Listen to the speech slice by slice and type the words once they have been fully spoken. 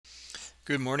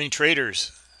Good morning,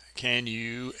 traders. Can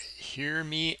you hear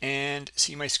me and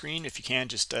see my screen? If you can,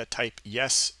 just type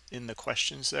yes in the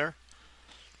questions there.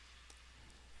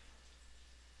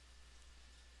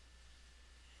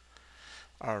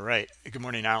 All right. Good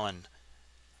morning, Alan.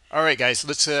 All right, guys.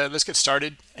 Let's get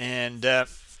started. And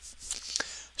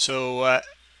so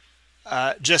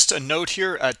just a note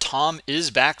here: Tom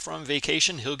is back from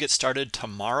vacation. He'll get started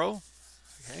tomorrow.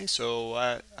 Okay,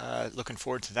 so looking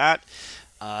forward to that.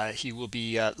 He will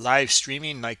be live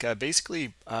streaming, like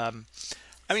basically. I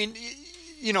mean,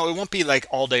 it won't be like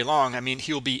all day long. I mean,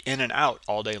 he'll be in and out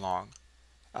all day long.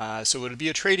 So it'll be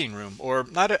a trading room, or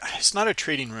not. It's not a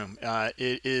trading room.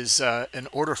 It is an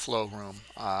order flow room.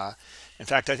 In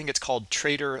fact, I think it's called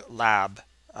Trader Lab.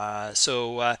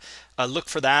 So look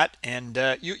for that, and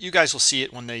you guys will see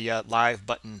it when the live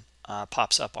button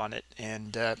pops up on it.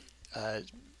 And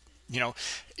you know,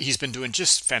 he's been doing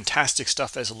just fantastic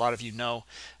stuff, as a lot of you know,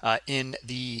 in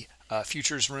the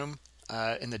futures room.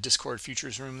 In the Discord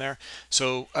futures room there.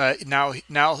 So now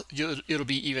it'll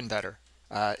be even better.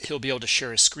 He'll be able to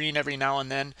share his screen every now and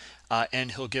then,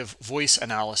 and he'll give voice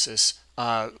analysis,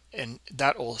 and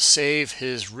that will save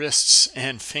his wrists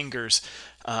and fingers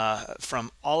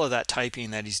from all of that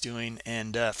typing that he's doing,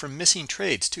 and from missing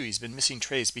trades too. He's been missing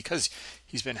trades because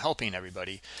he's been helping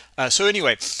everybody. So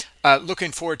anyway,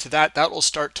 looking forward to that. That will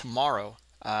start tomorrow,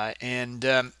 and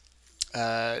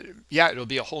yeah, it'll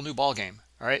be a whole new ball game.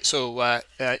 All right. So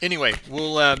anyway,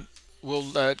 we'll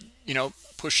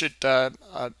push it,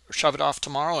 shove it off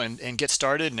tomorrow, and get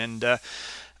started, and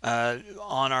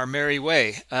on our merry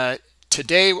way.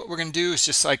 Today, what we're going to do is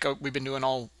just like we've been doing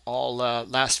all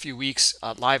last few weeks,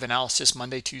 live analysis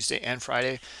Monday, Tuesday, and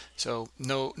Friday. So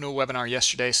no webinar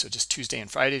yesterday, so just Tuesday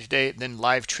and Friday today. Then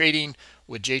live trading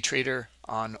with Jay Trader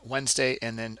on Wednesday,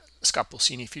 and then Scott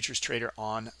Pulcini, futures trader,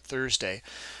 on Thursday.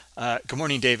 Good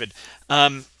morning, David.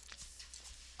 And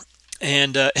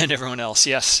everyone else,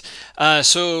 yes.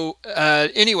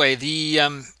 Anyway,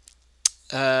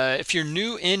 if you're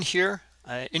new in here,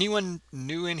 anyone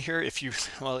new in here,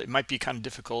 well, it might be kind of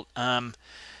difficult.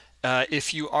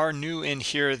 If you are new in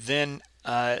here, then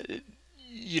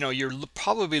you're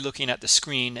probably looking at the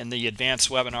screen in the advanced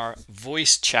webinar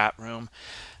voice chat room.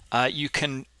 You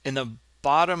can, in the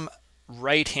bottom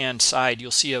right hand side,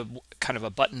 you'll see a kind of a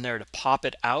button there to pop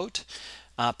it out.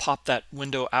 Pop that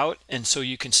window out, and so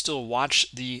you can still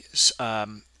watch the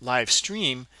live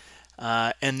stream,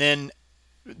 and then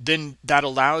that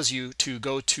allows you to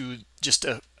go to just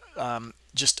up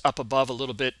above a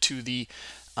little bit to the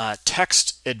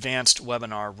text advanced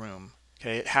webinar room.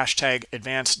 Okay, hashtag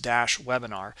advanced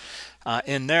webinar.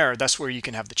 In there, that's where you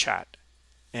can have the chat,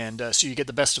 and so you get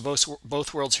the best of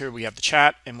both worlds here. We have the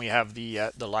chat and we have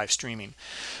the live streaming.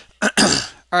 All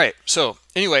right, so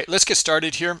anyway, let's get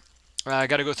started here. I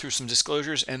got to go through some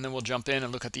disclosures, and then we'll jump in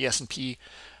and look at the S&P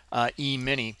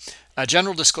E-mini.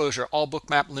 General disclosure: all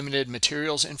Bookmap Limited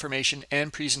materials, information,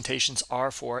 and presentations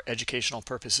are for educational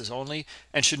purposes only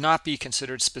and should not be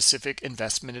considered specific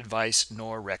investment advice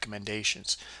nor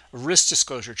recommendations. Risk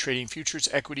disclosure: trading futures,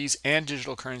 equities, and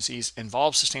digital currencies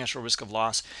involves substantial risk of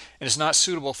loss and is not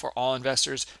suitable for all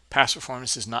investors. Past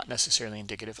performance is not necessarily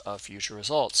indicative of future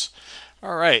results.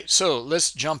 All right, so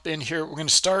let's jump in here. We're going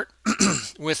to start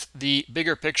with the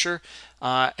bigger picture,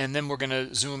 and then we're going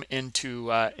to zoom into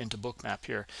Bookmap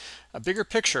here. A bigger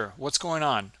picture, what's going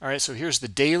on? All right, so here's the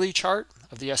daily chart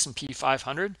of the S&P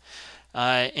 500,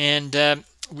 and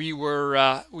we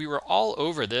were all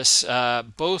over this.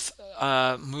 Both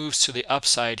moves to the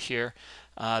upside here.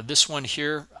 This one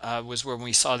here was where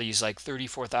we saw these like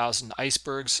 34,000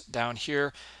 icebergs down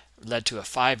here, led to a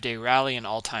 5-day rally and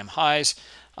all-time highs.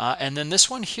 And then this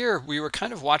one here, we were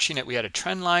kind of watching it. We had a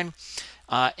trend line,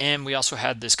 and we also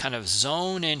had this kind of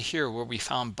zone in here where we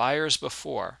found buyers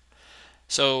before.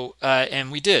 So, and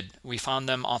we found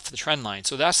them off the trend line.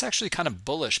 So that's actually kind of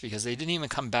bullish because they didn't even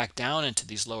come back down into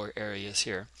these lower areas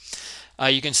here.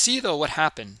 You can see though what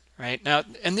happened right now.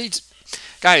 And these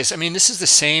guys, I mean, this is the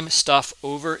same stuff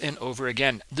over and over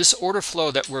again. This order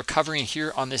flow that we're covering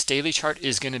here on this daily chart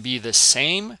is going to be the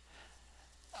same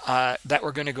that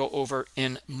we're going to go over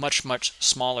in much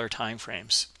smaller time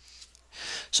frames.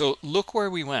 So look where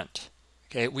we went.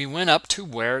 Okay, we went up to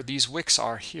where these wicks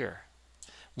are here.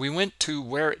 We went to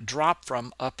where it dropped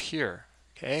from up here.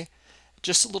 Okay,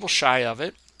 just a little shy of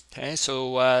it. Okay,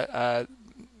 so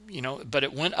but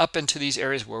it went up into these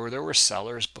areas where there were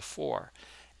sellers before,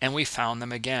 and we found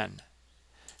them again.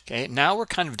 Okay, now we're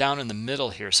kind of down in the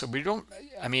middle here. So we don't.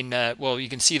 I mean, well, you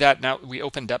can see that now we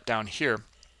opened up down here.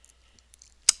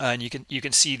 And you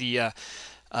can see the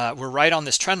we're right on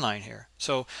this trend line here.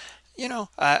 So you know,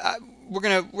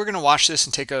 we're gonna watch this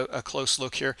and take a close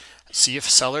look here, see if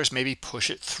sellers maybe push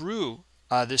it through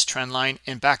this trend line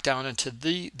and back down into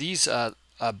these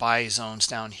buy zones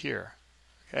down here.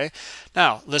 Okay,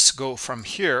 now let's go from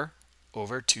here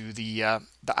over to the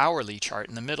hourly chart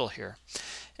in the middle here.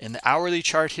 In the hourly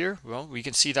chart here, well, we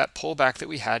can see that pullback that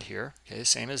we had here. Okay,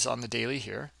 same as on the daily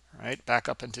here, right? Back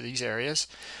up into these areas,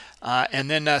 and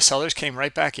then sellers came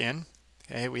right back in.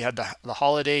 Okay, we had the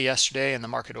holiday yesterday, and the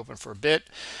market opened for a bit,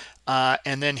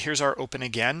 and then here's our open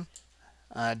again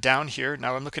down here.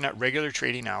 Now I'm looking at regular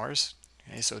trading hours.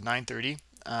 Okay, so 9:30,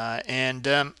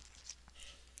 and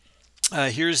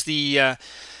here's the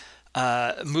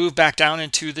move back down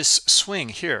into this swing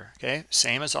here. Okay,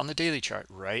 same as on the daily chart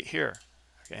right here.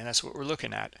 Okay, and that's what we're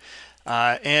looking at.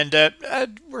 And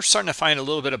we're starting to find a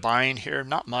little bit of buying here,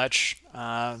 not much.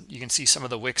 You can see some of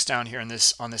the wicks down here on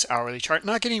this hourly chart.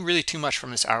 Not getting really too much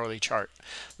from this hourly chart.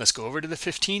 Let's go over to the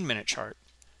 15-minute chart.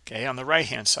 Okay, on the right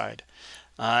hand side,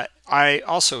 I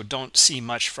also don't see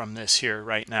much from this here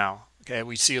right now. Okay,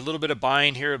 we see a little bit of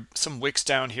buying here, some wicks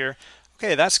down here.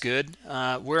 Okay, that's good.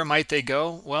 Where might they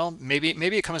go? Well, maybe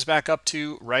it comes back up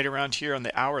to right around here on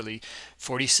the hourly,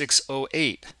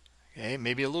 46.08. Okay,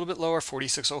 maybe a little bit lower,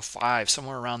 46.05,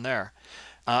 somewhere around there,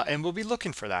 and we'll be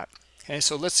looking for that. Okay,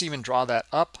 so let's even draw that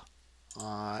up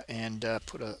and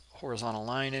put a horizontal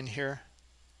line in here.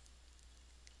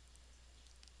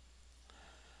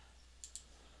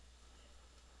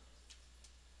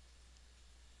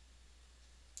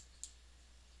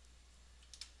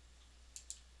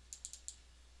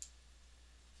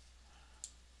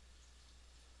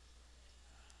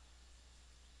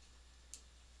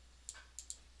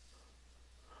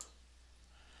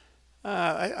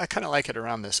 I kind of like it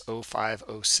around this 05,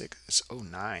 06, it's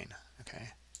 09. Okay,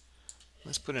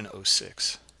 let's put in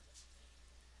 06.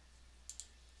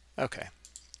 Okay,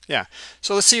 yeah,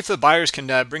 so let's see if the buyers can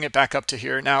bring it back up to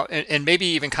here now, and maybe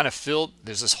even kind of fill.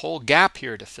 There's this whole gap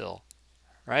here to fill,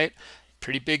 right?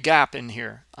 Pretty big gap in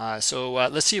here. So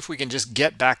let's see if we can just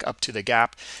get back up to the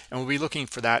gap, and we'll be looking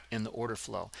for that in the order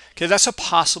flow. Okay, that's a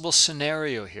possible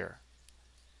scenario here.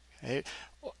 Okay,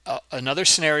 another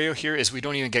scenario here is we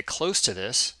don't even get close to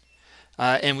this,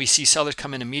 and we see sellers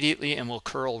come in immediately and will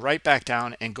curl right back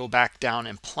down and go back down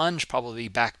and plunge probably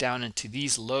back down into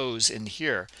these lows in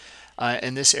here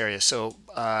in this area. So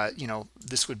you know,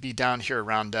 this would be down here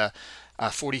around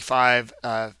 45,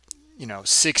 you know,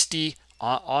 60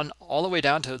 on all the way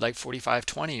down to like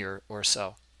 45.20 or so.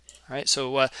 All right,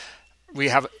 so we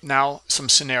have now some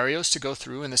scenarios to go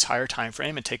through in this higher time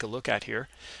frame and take a look at here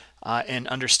and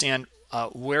understand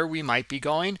where we might be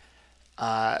going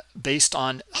based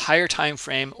on higher time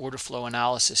frame order flow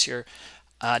analysis here.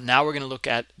 Now we're going to look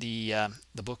at the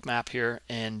book map here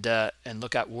and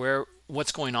look at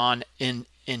what's going on in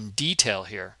detail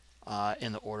here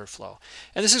in the order flow.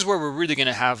 And this is where we're really going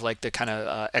to have like the kind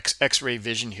of x-ray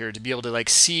vision here to be able to like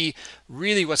see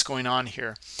really what's going on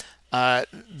here.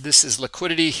 This is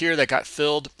liquidity here that got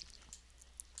filled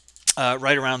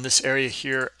right around this area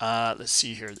here. Let's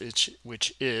see here,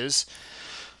 which is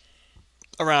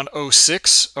around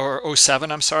 06 or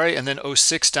 07, I'm sorry, and then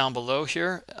 06 down below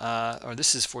here, or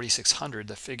this is 4600,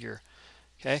 the figure.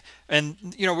 Okay,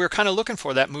 and you know, we're kind of looking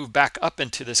for that move back up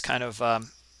into this kind of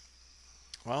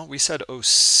well, we said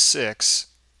 06,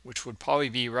 which would probably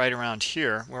be right around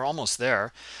here. We're almost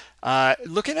there.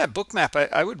 Looking at Bookmap,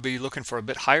 I would be looking for a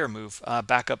bit higher move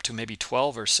back up to maybe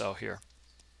 12 or so here.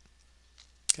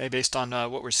 Okay, based on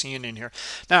what we're seeing in here.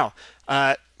 Now,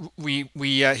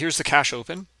 here's the cash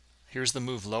open. Here's the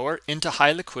move lower into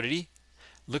high liquidity.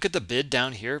 Look at the bid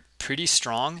down here, pretty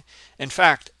strong. In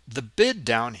fact, the bid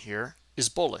down here is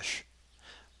bullish.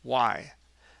 Why?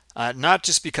 Not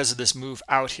just because of this move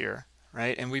out here,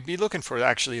 right? And we'd be looking for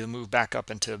actually the move back up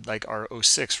into like our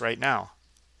 06 right now.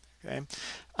 Okay,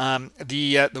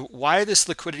 why this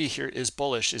liquidity here is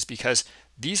bullish is because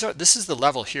this is the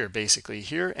level here, basically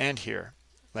here and here,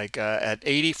 like at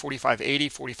 80,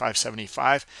 45.80,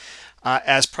 45.75.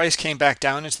 As price came back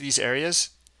down into these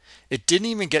areas, it didn't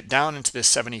even get down into this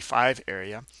 75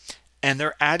 area, and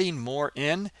they're adding more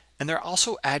in, and they're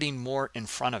also adding more in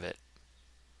front of it.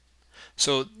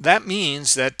 So that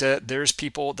means that there's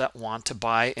people that want to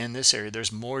buy in this area.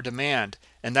 There's more demand,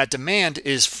 and that demand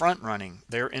is front running.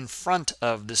 They're in front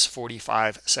of this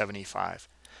 45.75,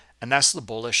 and that's the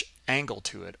bullish angle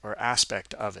to it, or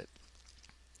aspect of it.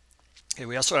 Okay,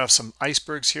 we also have some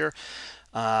icebergs here.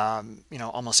 You know,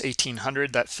 almost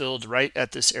 1800 that filled right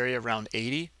at this area around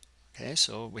 80. Okay,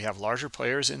 so we have larger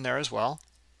players in there as well.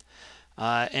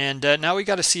 And now we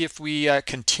got to see if we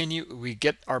we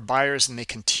get our buyers and they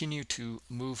continue to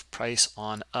move price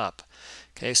on up.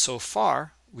 Okay, so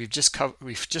far we've just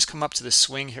come up to this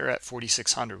swing here at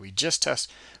 4,600. We just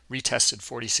retested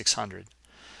 4,600.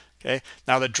 Okay,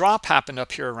 now the drop happened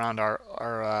up here around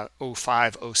our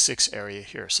 05, 06 area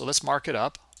here. So let's mark it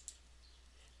up.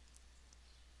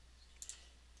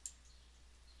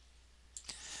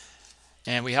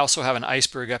 And we also have an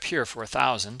iceberg up here for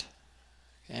 1,000.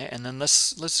 Okay, and then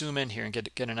let's zoom in here and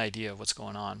get an idea of what's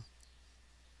going on.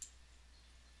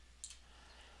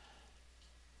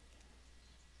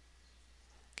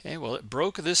 Okay, well, it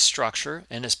broke this structure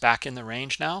and it's back in the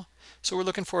range now. So we're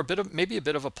looking for maybe a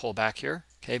bit of a pullback here.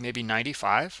 Okay, maybe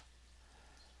 95.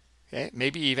 Okay,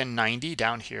 maybe even 90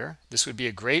 down here. This would be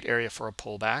a great area for a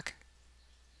pullback.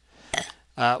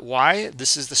 Why?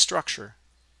 This is the structure.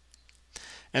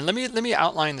 And let me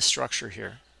outline the structure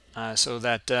here so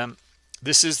that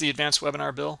this is the advanced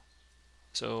webinar, Bill.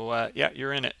 So yeah,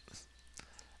 you're in it.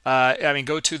 I mean,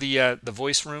 go to the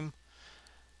voice room.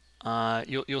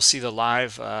 You'll see the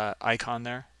live icon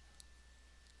there.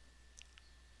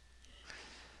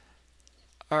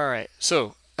 All right,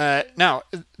 so now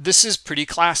this is pretty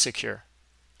classic here.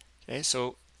 Okay,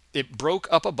 so it broke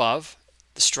up above.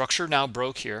 The structure now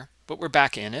broke here, but we're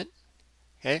back in it.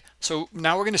 Okay, so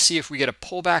now we're going to see if we get a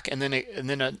pullback and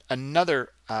then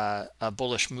another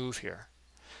bullish move here.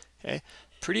 Okay,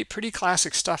 pretty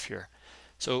classic stuff here.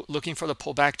 So looking for the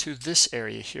pullback to this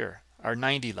area here, our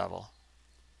 90 level.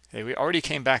 Okay, we already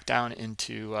came back down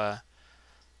into God,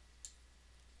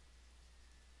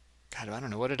 I don't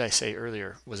know, what did I say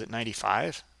earlier? Was it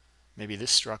 95? Maybe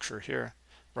this structure here.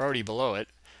 We're already below it.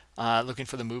 Looking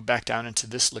for the move back down into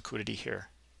this liquidity here.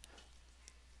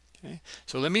 Okay,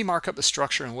 so let me mark up the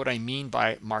structure and what I mean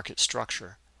by market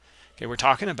structure. Okay, we're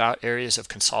talking about areas of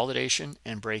consolidation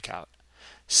and breakout.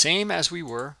 Same as we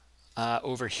were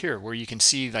over here, where you can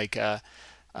see like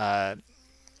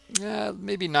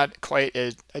maybe not quite.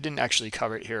 I didn't actually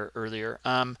cover it here earlier.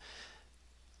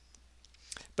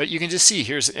 But you can just see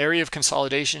here's an area of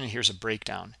consolidation and here's a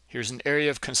breakdown. Here's an area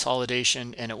of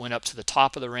consolidation and it went up to the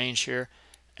top of the range here,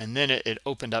 and then it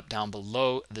opened up down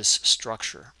below this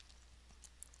structure.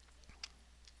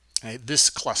 Okay, this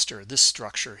cluster, this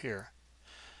structure here.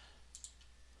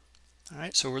 All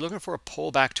right, so we're looking for a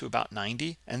pullback to about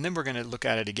 90, and then we're going to look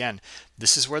at it again.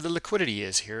 This is where the liquidity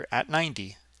is here at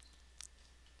 90.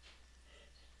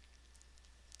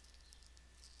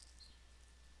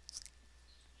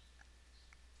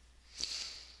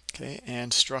 Okay,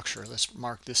 and structure. Let's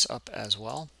mark this up as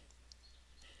well.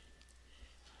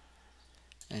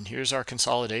 And here's our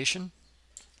consolidation.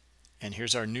 And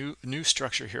here's our new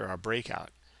structure here, our breakout.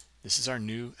 This is our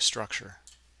new structure.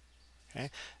 Okay,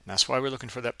 and that's why we're looking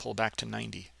for that pullback to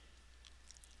 90.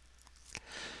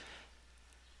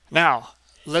 Now,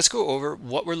 let's go over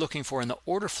what we're looking for in the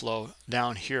order flow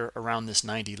down here around this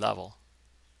 90 level.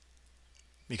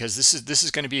 Because this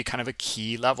is going to be kind of a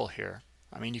key level here.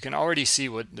 I mean, you can already see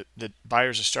what the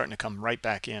buyers are starting to come right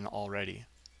back in already.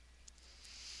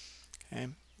 Okay,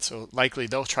 so likely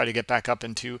they'll try to get back up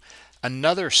into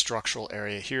another structural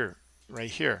area here, right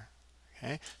here.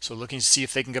 Okay, so looking to see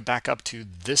if they can get back up to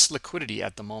this liquidity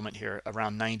at the moment here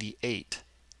around 98.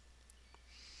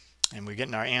 And we're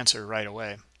getting our answer right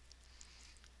away.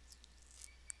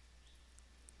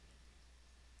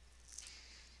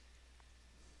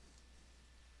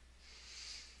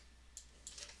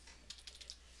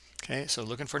 Okay, so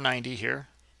looking for 90 here,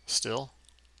 still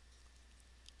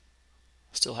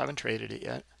haven't traded it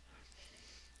yet.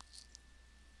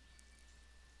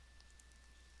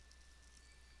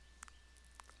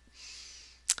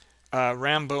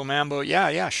 Rambo Mambo,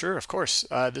 yeah, sure, of course.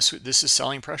 This is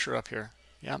selling pressure up here.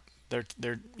 Yep,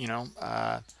 they're you know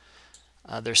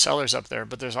they're sellers up there,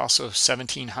 but there's also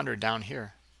 1,700 down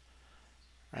here,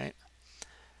 right?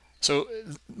 So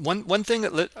one thing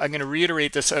that I'm going to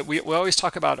reiterate this. We always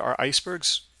talk about our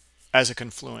icebergs as a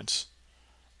confluence.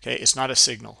 Okay, it's not a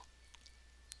signal.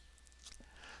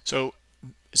 So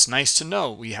it's nice to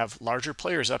know we have larger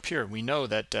players up here. We know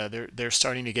that they're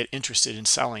starting to get interested in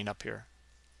selling up here.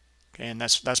 Okay, and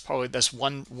that's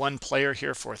one player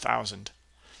here for 1,000.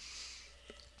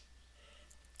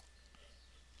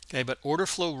 Okay, but order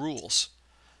flow rules.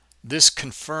 This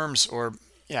confirms or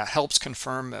helps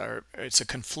confirm, or it's a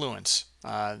confluence.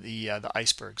 The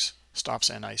icebergs, stops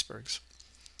and icebergs.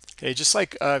 Okay, just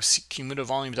like cumulative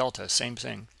volume delta, same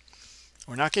thing.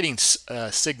 We're not getting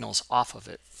signals off of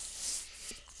it.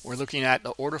 We're looking at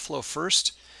the order flow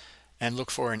first and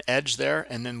look for an edge there,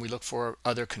 and then we look for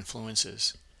other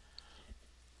confluences.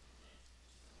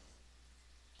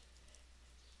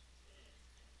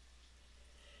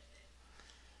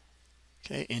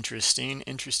 Okay, interesting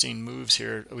moves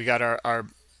here. We got our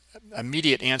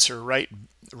immediate answer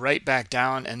right back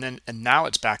down, and now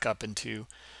it's back up into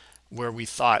where we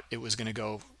thought it was going to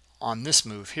go on this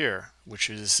move here, which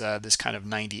is this kind of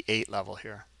 98 level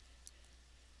here.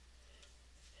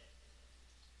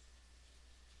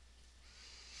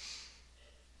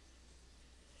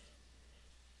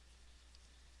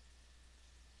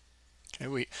 Okay,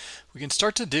 we can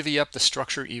start to divvy up the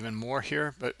structure even more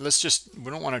here, but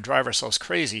we don't want to drive ourselves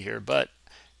crazy here, but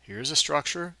here's a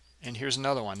structure and here's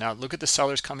another one. Now look at the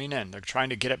sellers coming in. They're trying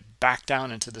to get it back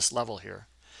down into this level here.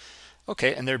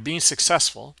 Okay, and they're being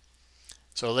successful.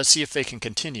 So let's see if they can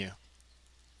continue.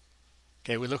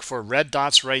 Okay, we look for red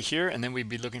dots right here, and then we'd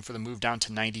be looking for the move down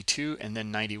to 92 and then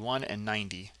 91 and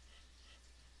 90.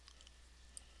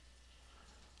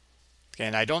 Okay,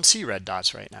 and I don't see red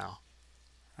dots right now,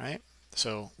 right?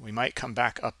 So we might come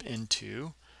back up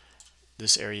into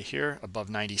this area here above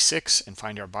 96 and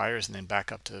find our buyers, and then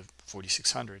back up to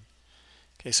 4,600.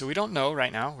 Okay, so we don't know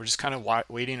right now. We're just kind of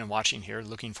waiting and watching here,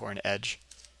 looking for an edge.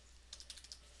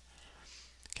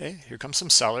 Okay, here comes some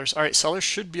sellers. All right, sellers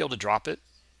should be able to drop it.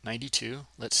 92.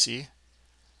 Let's see.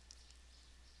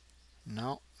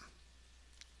 No.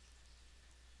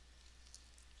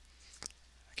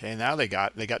 Okay, now they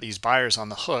got these buyers on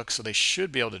the hook, so they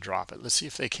should be able to drop it. Let's see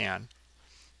if they can.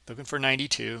 Looking for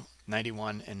 92,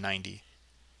 91, and 90.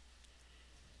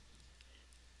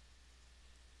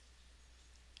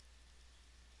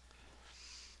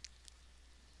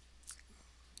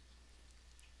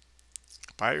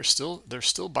 Buyers they're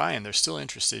still buying. They're still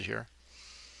interested here.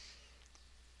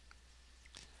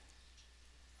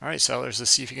 All right, sellers, let's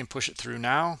see if you can push it through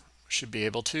now. Should be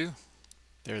able to.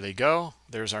 There they go.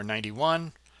 There's our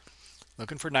 91.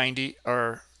 Looking for 90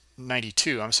 or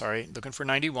 92. I'm sorry. Looking for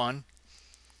 91.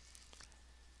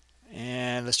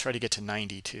 And let's try to get to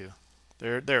 92.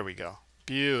 There we go.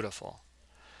 Beautiful.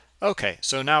 Okay,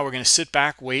 so now we're going to sit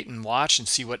back, wait, and watch and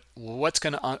see what's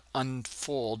going to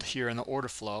unfold here in the order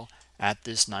flow at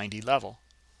this 90 level.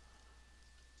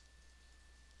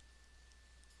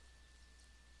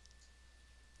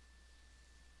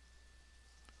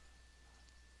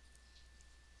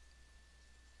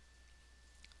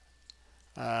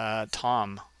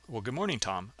 Tom. Well, good morning,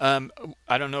 Tom.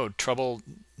 I don't know. Trouble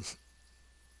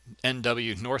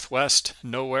NW Northwest,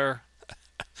 nowhere.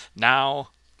 Now.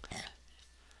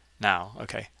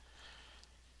 Okay.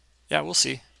 Yeah, we'll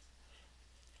see.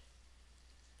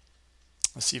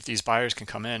 Let's see if these buyers can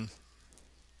come in.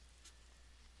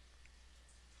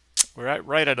 We're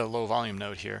right at a low volume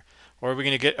node here. Or are we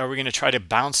going to try to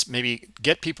bounce, maybe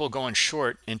get people going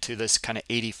short into this kind of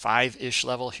 85-ish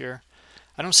level here?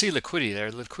 I don't see liquidity there.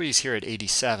 Liquidity's here at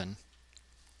 87.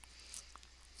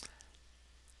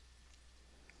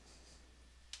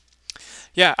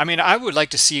 Yeah, I mean, I would like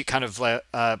to see kind of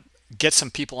get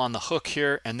some people on the hook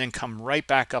here and then come right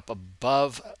back up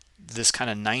above this kind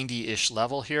of 90-ish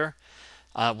level here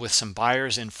with some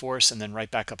buyers in force, and then right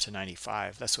back up to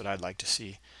 95. That's what I'd like to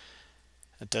see.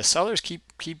 The sellers keep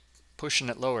pushing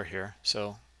it lower here,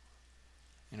 so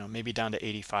maybe down to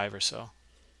 85 or so.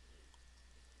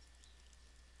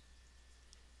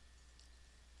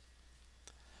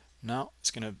 No, it's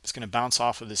gonna bounce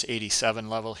off of this 87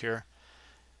 level here.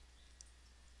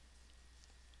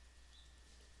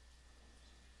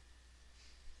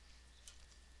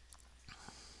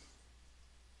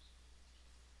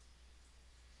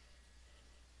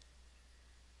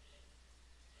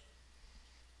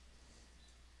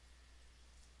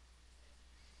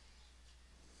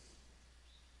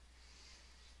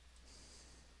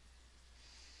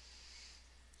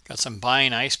 Got some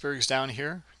buying icebergs down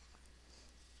here.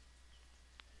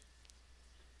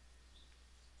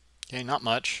 Okay, not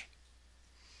much.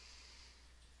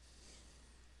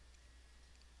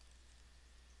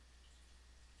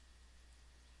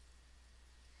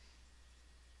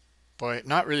 Boy,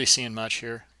 not really seeing much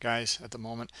here, guys, at the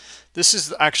moment. This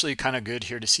is actually kind of good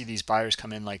here to see these buyers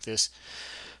come in like this.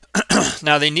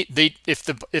 Now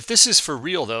if this is for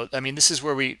real though, I mean, this is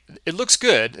where it looks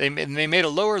good. They made a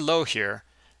lower low here,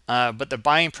 but the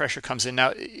buying pressure comes in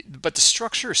now. But the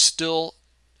structure is still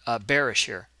bearish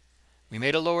here. We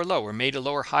made a lower low. We made a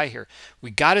lower high here.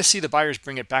 We got to see the buyers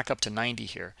bring it back up to 90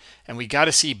 here, and we got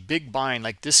to see big buying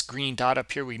like this green dot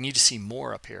up here. We need to see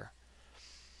more up here.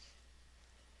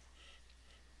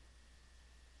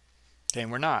 Okay,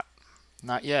 and we're not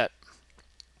yet.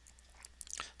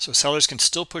 So sellers can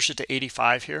still push it to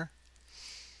 85 here,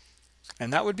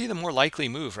 and that would be the more likely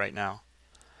move right now.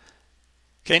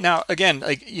 Okay, now again,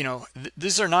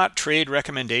 these are not trade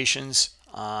recommendations.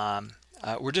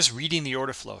 We're just reading the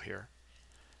order flow here.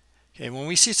 Okay, when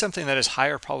we see something that is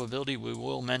higher probability, we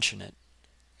will mention it.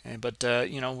 Okay, but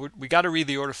you know, we got to read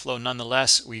the order flow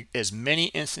nonetheless. As many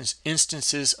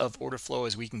instances of order flow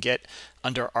as we can get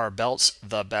under our belts,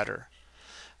 the better.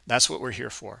 That's what we're here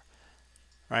for,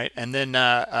 right? And then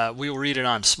we will read it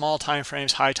on small time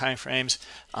frames, high time frames,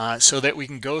 so that we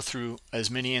can go through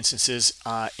as many instances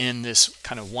in this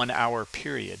kind of 1 hour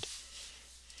period.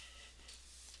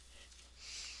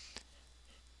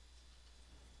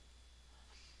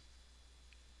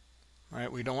 Right?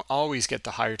 We don't always get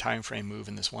the higher time frame move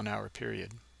in this 1 hour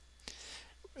period.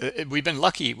 We've been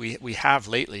lucky. We have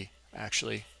lately,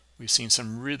 actually. We've seen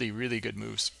some really, really good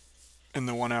moves in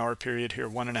the 1 hour period here,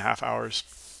 1.5 hours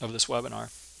of this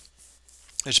webinar.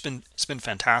 It's been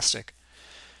fantastic.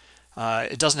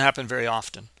 It doesn't happen very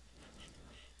often,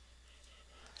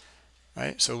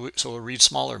 right? So we'll read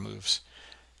smaller moves.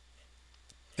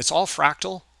 It's all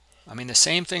fractal. I mean, the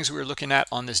same things we were looking at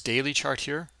on this daily chart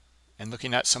here, and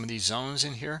looking at some of these zones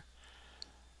in here.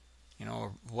 You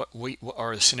know, what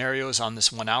are the scenarios on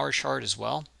this 1 hour chart as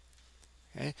well.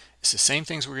 Okay, it's the same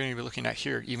things we're going to be looking at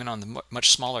here, even on the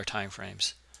much smaller time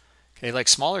frames. Okay, like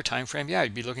smaller time frame, yeah,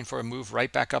 you'd be looking for a move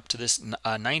right back up to this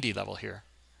 90 level here.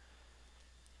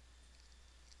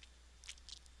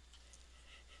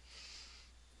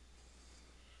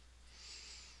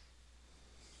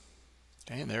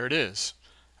 Okay, and there it is.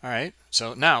 All right,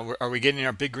 so now are we getting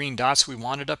our big green dots we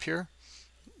wanted up here?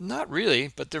 Not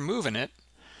really, but they're moving it.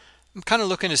 I'm kind of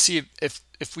looking to see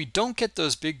if we don't get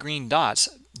those big green dots,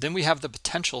 then we have the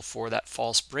potential for that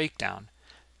false breakdown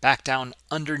back down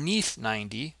underneath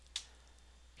 90.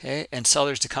 Okay, and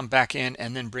sellers to come back in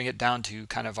and then bring it down to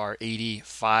kind of our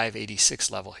 85,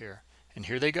 86 level here. And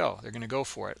here they go. They're going to go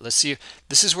for it. Let's see if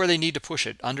this is where they need to push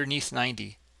it, underneath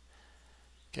 90.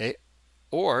 Okay,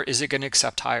 or is it going to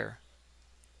accept higher?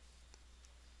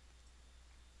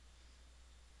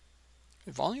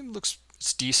 The volume looks,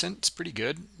 it's decent. It's pretty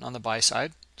good on the buy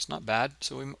side. It's not bad.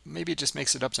 So maybe it just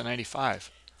makes it up to 95.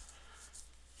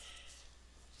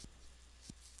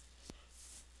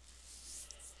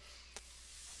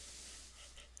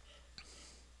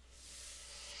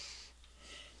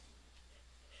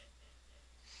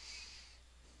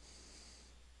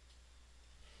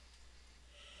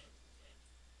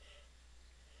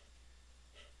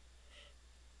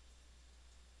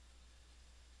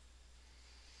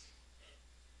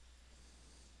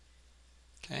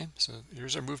 Okay, so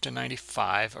here's our move to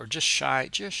 95, or just shy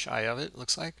of it,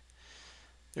 looks like.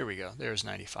 There we go. There's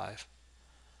 95.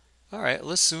 All right,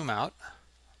 let's zoom out.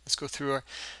 Let's go through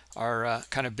our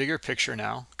kind of bigger picture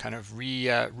now, kind of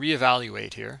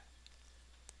reevaluate here.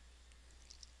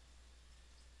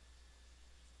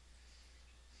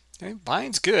 Okay,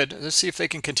 buying's good. Let's see if they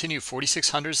can continue.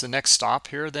 4,600 is the next stop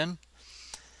here then.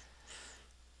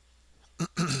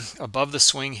 Above the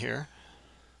swing here.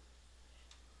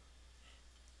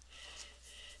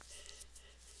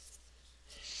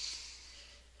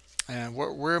 And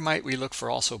where might we look for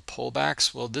also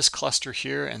pullbacks? Well, this cluster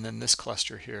here and then this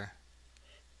cluster here.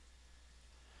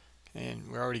 And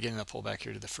we're already getting a pullback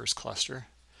here to the first cluster.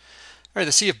 All right,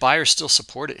 let's see if buyers still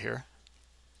support it here.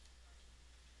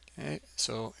 Okay,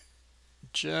 so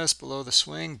just below the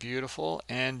swing, beautiful,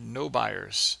 and no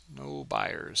buyers, no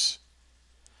buyers.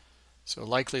 So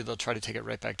likely they'll try to take it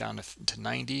right back down to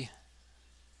 90.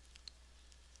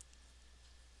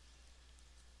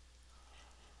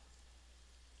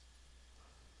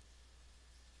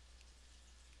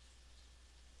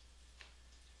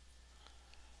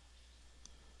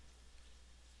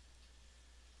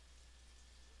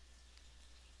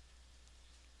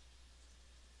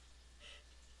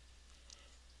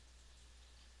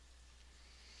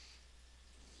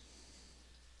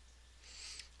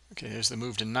 Okay, there's the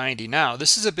move to 90. Now,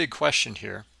 this is a big question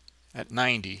here at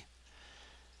 90.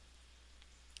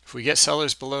 If we get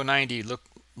sellers below 90,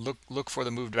 look for the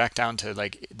move back down to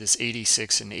like this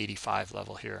 86 and 85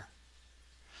 level here.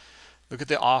 Look at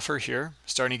the offer here,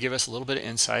 starting to give us a little bit of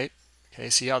insight. Okay,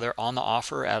 see how they're on the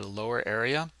offer at a lower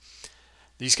area.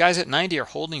 These guys at 90 are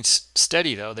holding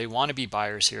steady though. They want to be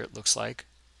buyers here, it looks like.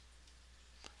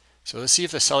 So let's see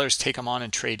if the sellers take them on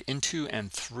and trade into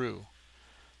and through.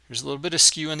 There's a little bit of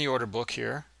skew in the order book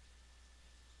here.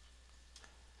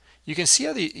 You can see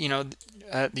how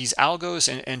these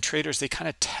algos and traders, they kind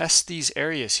of test these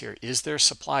areas here. Is there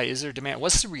supply? Is there demand?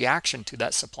 What's the reaction to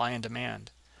that supply and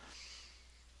demand?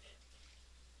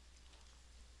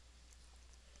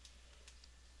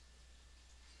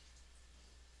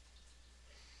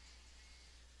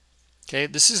 Okay,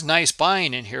 this is nice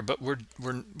buying in here, but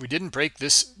we didn't break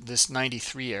this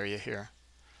 93 area here.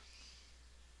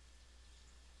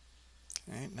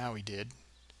 Okay, now we did.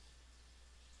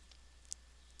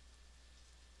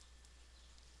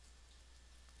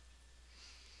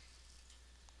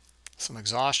 some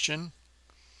exhaustion.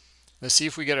 Let's see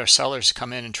if we get our sellers to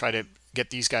come in and try to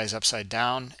get these guys upside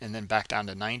down and then back down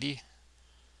to 90.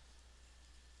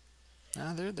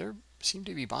 Now they seem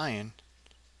to be buying.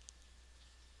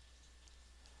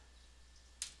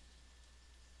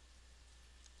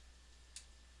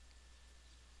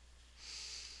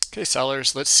 Okay,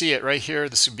 sellers, let's see it right here.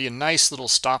 This would be a nice little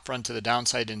stop run to the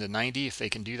downside into 90 if they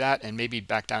can do that, and maybe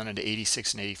back down into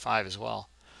 86 and 85 as well.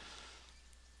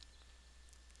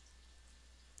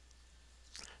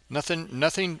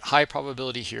 Nothing high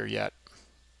probability here yet.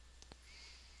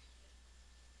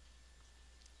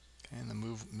 Okay, and the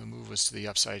move was to the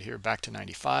upside here, back to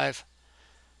 95.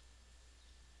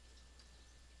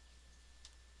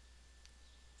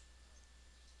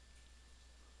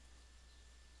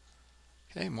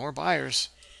 Okay, more buyers.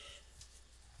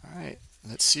 All right,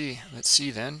 let's see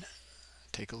then.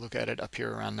 Take a look at it up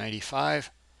here around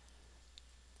 95.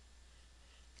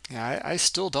 Yeah, I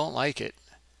still don't like it.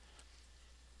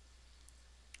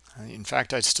 In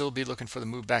fact, I'd still be looking for the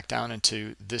move back down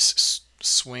into this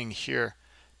swing here,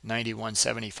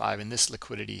 91.75, and this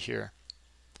liquidity here.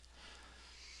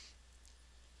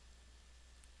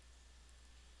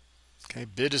 Okay,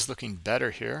 bid is looking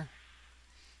better here.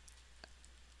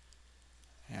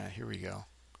 Yeah, here we go.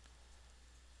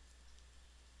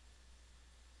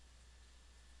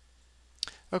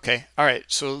 Okay, all right,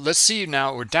 so let's see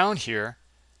now. We're down here.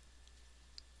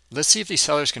 Let's see if these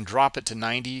sellers can drop it to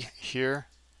 90 here.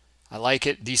 I like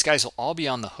it. These guys will all be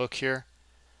on the hook here.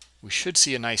 We should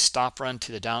see a nice stop run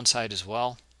to the downside as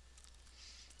well.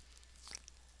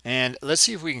 And let's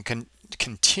see if we can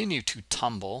continue to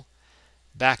tumble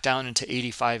back down into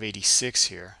 85, 86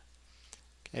 here.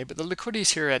 Okay, but the liquidity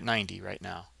is here at 90 right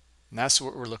now. And that's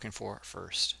what we're looking for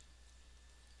first.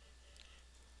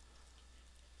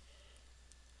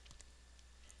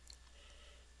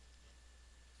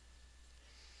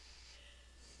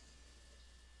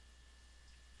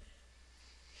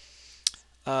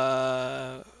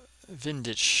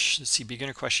 Vindich, let's see,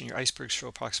 beginner question, your icebergs show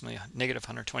approximately negative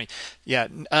 120. Yeah,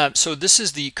 so this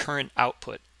is the current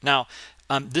output. Now,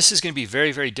 this is going to be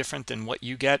very, very different than what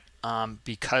you get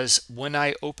because when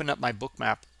I open up my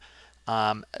Bookmap,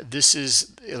 this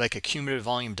is like a cumulative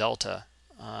volume delta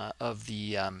of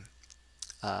the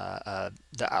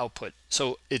output.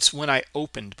 So it's when I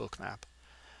opened Bookmap.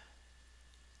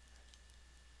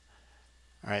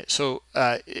 All right, so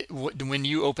when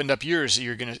you opened up yours,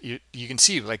 you can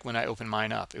see, like when I opened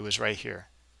mine up, it was right here.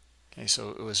 Okay, so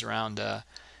it was around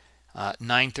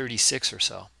 9:36 or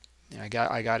so. You know,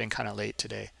 I got in kind of late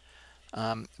today,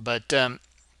 and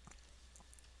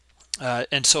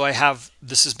so I have,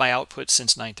 this is my output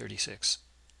since 9:36.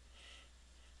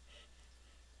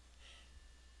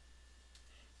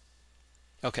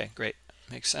 Okay, great,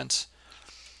 makes sense.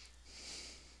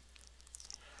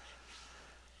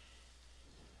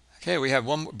 Okay, we have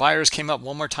one, buyers came up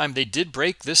one more time. They did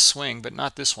break this swing, but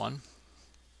not this one.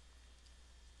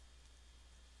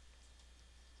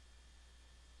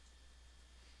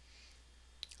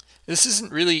 This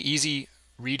isn't really easy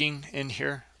reading in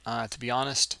here, to be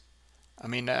honest. I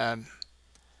mean, I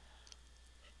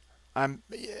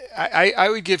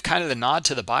would give kind of the nod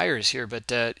to the buyers here,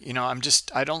 but you know,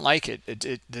 I don't like it.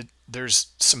 There's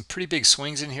some pretty big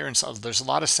swings in here, and so there's a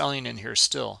lot of selling in here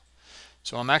still.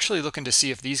 So I'm actually looking to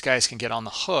see if these guys can get on the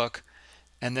hook.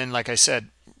 And then, like I said,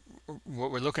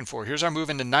 what we're looking for, here's our move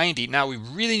into 90. Now we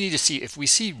really need to see, if we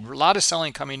see a lot of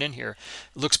selling coming in here,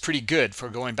 it looks pretty good for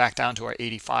going back down to our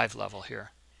 85 level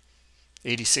here,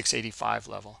 86, 85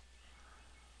 level.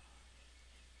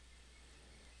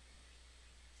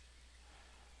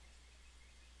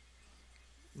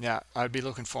 Yeah, I'd be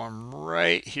looking for them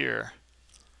right here.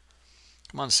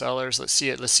 Come on, sellers, let's see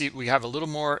it. Let's see, we have a little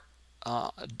more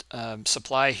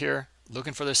supply here.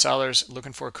 Looking for the sellers,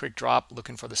 looking for a quick drop,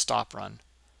 looking for the stop run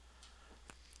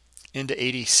into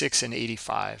 86 and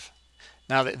 85.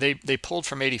 Now they pulled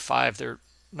from 85.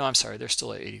 No, I'm sorry, they're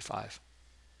still at 85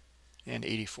 and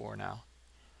 84 now.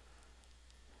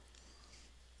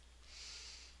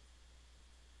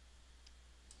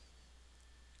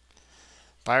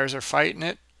 Buyers are fighting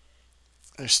it.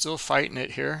 They're still fighting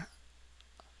it here.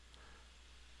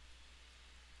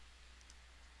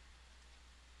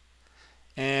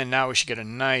 And now we should get a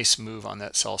nice move on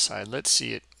that sell side. Let's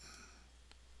see it.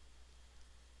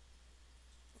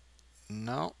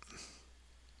 No.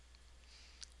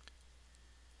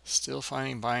 Still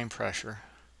finding buying pressure.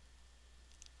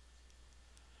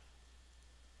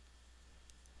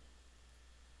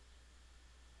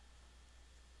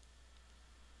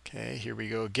 Okay, here we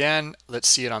go again. Let's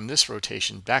see it on this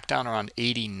rotation. Back down around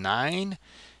 89.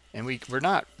 And we're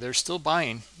not. They're still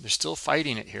buying. They're still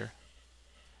fighting it here.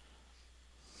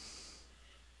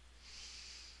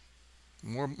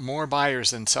 More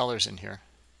buyers than sellers in here.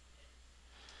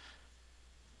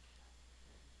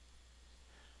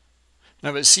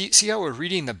 No, but see how we're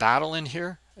reading the battle in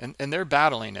here, and they're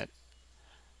battling it.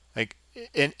 Like,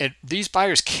 and these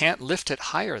buyers can't lift it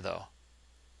higher though,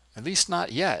 at least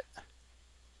not yet.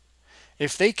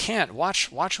 If they can't,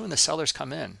 watch when the sellers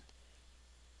come in.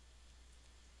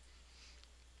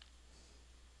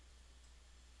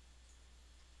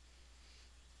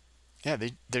 Yeah,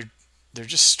 they're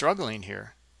just struggling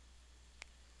here.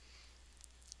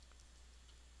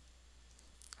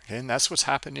 Okay, and that's what's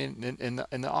happening in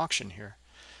the auction here.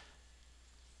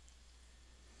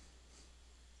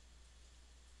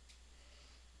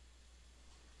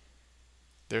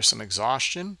 There's some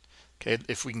exhaustion. Okay,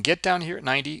 if we can get down here at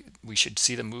 90, we should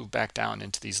see them move back down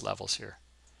into these levels here.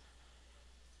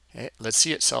 Okay, let's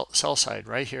see it sell side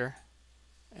right here,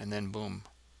 and then boom.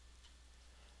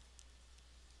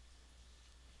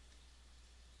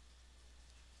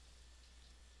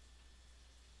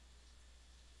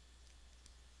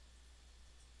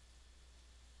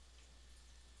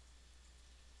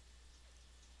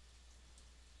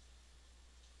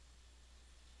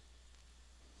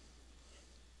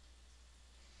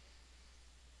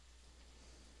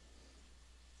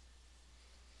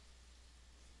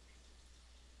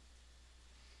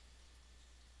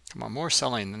 Come on, more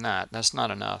selling than that. That's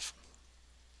not enough.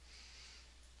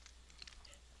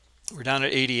 We're down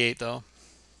at 88 though.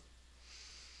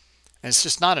 And it's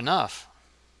just not enough.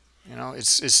 You know,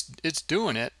 it's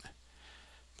doing it,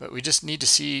 but we just need to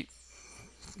see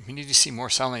more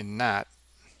selling than that.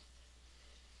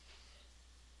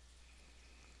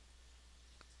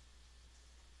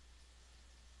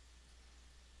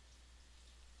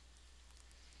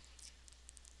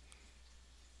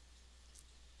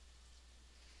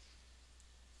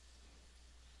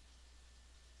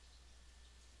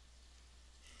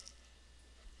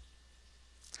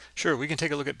 Sure, we can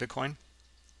take a look at Bitcoin.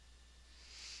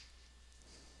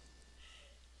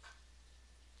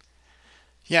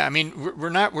 Yeah, I mean,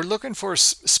 we're looking for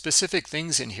specific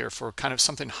things in here for kind of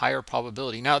something higher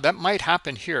probability. Now that might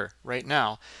happen here right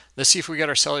now. Let's see if we get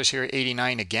our sellers here at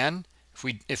 89 again.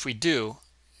 If we do,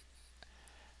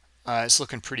 it's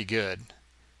looking pretty good.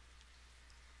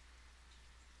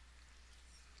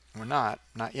 We're not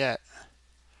yet.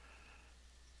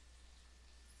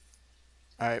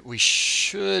 All right, we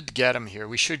should get them here.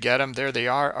 We should get them. There they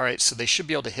are. All right, so they should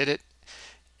be able to hit it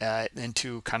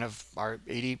into kind of our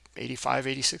 80, 85,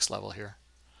 86 level here.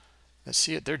 Let's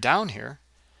see it. They're down here.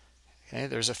 Okay,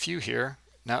 there's a few here.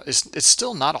 Now it's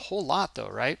still not a whole lot though,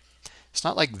 right? It's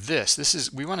not like this.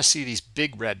 We want to see these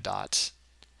big red dots.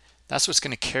 That's what's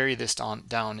going to carry this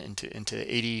down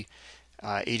into 80,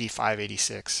 85,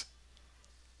 86.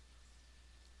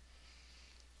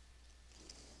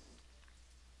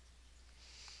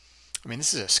 I mean,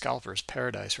 this is a scalper's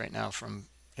paradise right now from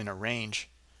in a range.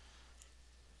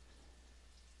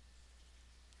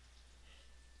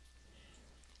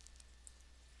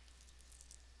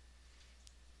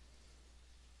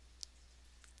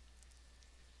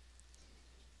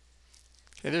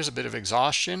 Okay, there's a bit of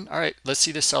exhaustion. All right, let's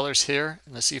see the sellers here,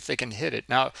 and let's see if they can hit it.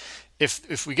 Now,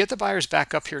 if we get the buyers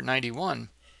back up here at 91,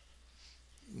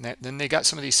 then they got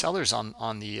some of these sellers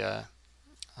on the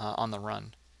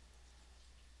run.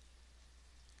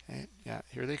 Okay, yeah,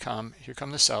 here they come. Here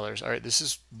come the sellers. All right, this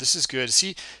is good.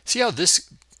 See how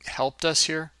this helped us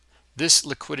here? This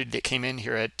liquidity that came in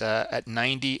here at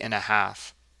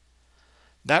 90.5.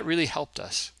 That really helped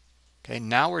us. Okay,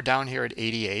 now we're down here at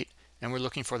 88, and we're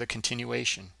looking for the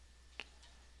continuation.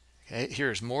 Okay,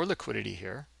 here's more liquidity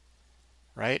here,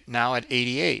 right? Now at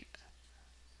 88.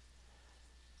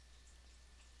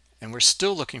 And we're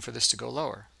still looking for this to go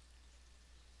lower.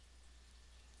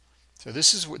 So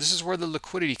this is where the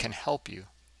liquidity can help you.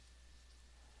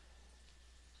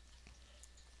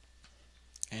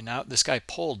 And now this guy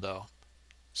pulled though,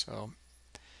 so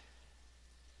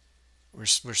we're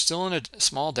still in a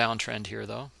small downtrend here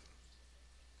though.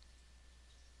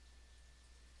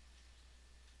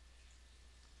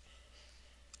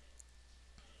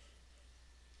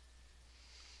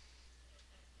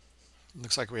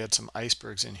 Looks like we had some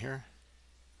icebergs in here.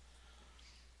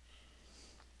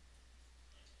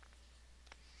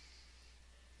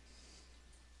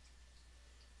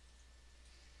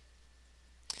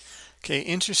 Okay,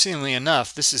 interestingly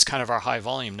enough, this is kind of our high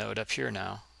volume node up here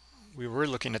now. We were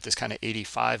looking at this kind of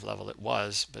 85 level it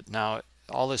was, but now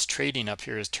all this trading up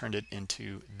here has turned it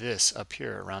into this up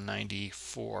here around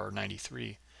 94,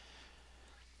 93.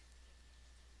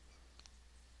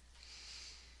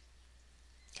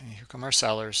 Okay, here come our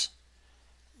sellers.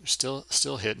 They're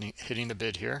still hitting the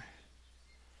bid here.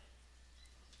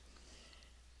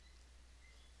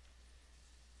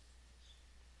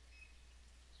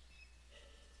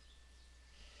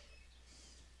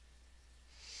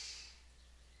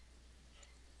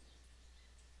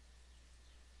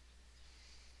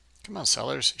 Come on,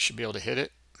 sellers, you should be able to hit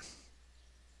it.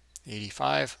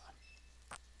 85.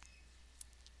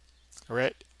 We're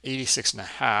at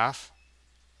 86.5.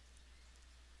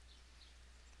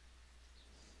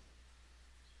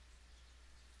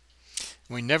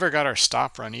 We never got our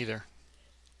stop run either.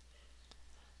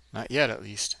 Not yet, at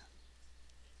least.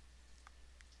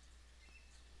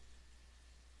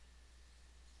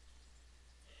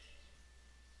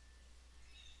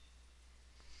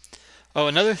 Oh,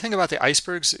 another thing about the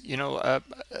icebergs, you know,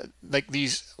 like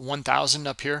these 1,000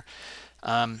 up here,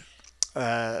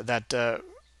 that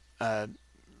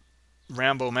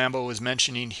Rambo Mambo was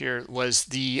mentioning here was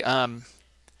the,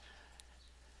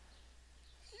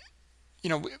 you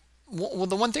know, well,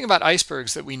 the one thing about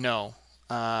icebergs that we know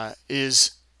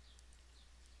is,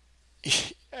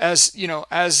 as you know,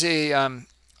 as a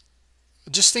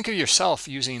just think of yourself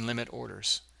using limit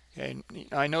orders. Okay,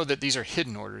 I know that these are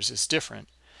hidden orders; it's different.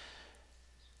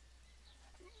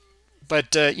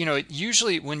 But you know,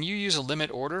 usually when you use a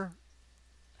limit order,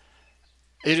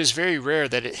 it is very rare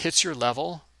that it hits your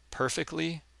level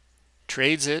perfectly,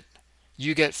 trades it,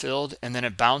 you get filled, and then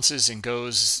it bounces and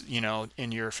goes, you know,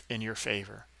 in your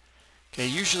favor. Okay,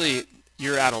 usually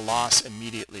you're at a loss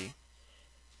immediately.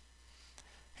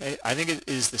 Okay, I think it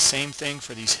is the same thing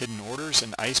for these hidden orders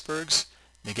and icebergs.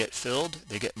 They get filled,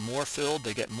 they get more filled,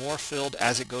 they get more filled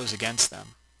as it goes against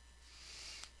them.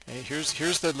 Okay,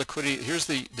 here's the liquidity, here's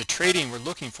the trading we're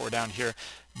looking for down here.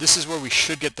 This is where we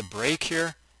should get the break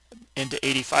here into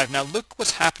 85. Now look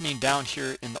what's happening down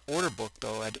here in the order book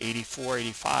though at 84,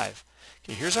 85.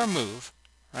 Okay, here's our move,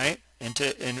 right? And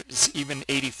it's even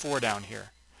 84 down here.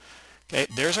 Okay,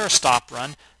 there's our stop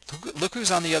run. Look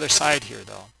who's on the other side here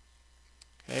though.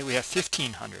 Okay, we have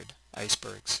 1,500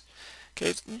 icebergs. Okay,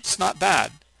 it's not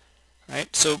bad,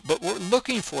 right? So, but what we're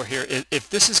looking for here, if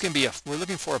this is going to be we're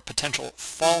looking for a potential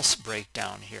false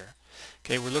breakdown here.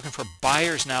 Okay, we're looking for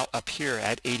buyers now up here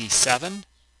at 87.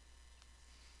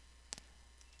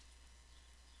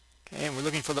 Okay, and we're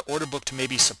looking for the order book to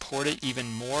maybe support it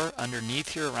even more underneath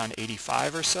here around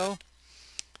 85 or so.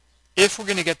 If we're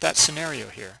going to get that scenario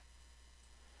here.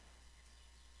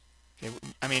 Okay,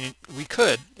 I mean, we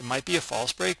could. It might be a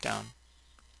false breakdown.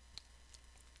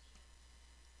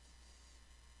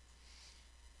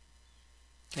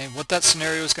 Okay, what that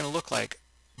scenario is going to look like.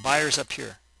 Buyers up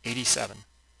here, 87.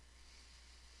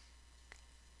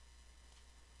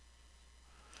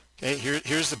 Okay,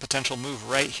 here's the potential move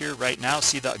right here, right now.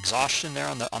 See the exhaustion there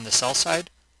on the sell side?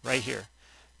 Right here.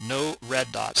 No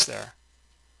red dots there.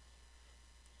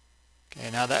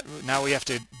 Okay, now we have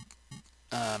to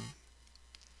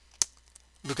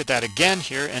look at that again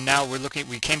here, and now we're looking.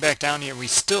 We came back down here. We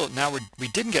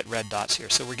didn't get red dots here,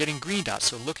 so we're getting green dots.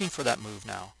 So looking for that move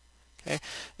now. Okay,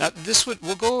 now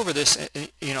we'll go over this,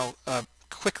 you know,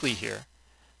 quickly here,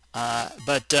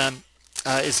 but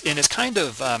it's kind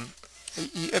of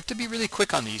you have to be really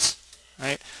quick on these,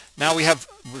 right? Now we have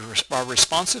our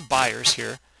responsive buyers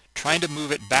here trying to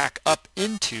move it back up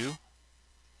into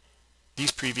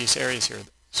these previous areas here.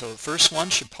 So the first one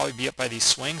should probably be up by these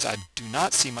swings. I do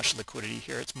not see much liquidity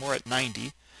here. It's more at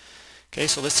 90. Okay,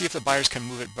 so let's see if the buyers can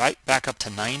move it right back up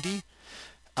to 90.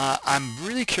 I'm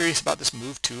really curious about this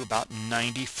move to about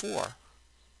 94.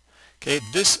 Okay,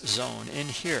 this zone in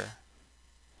here.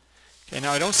 Okay,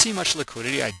 now I don't see much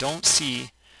liquidity. I don't see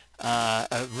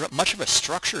much of a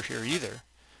structure here either.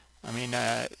 I mean,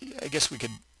 I guess we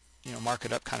could, you know, mark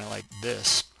it up kind of like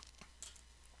this.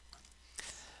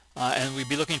 And we'd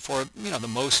be looking for, you know, the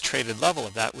most traded level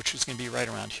of that, which is going to be right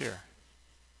around here.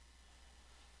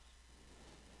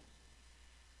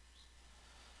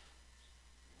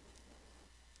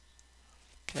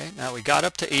 Okay, now we got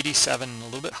up to 87, a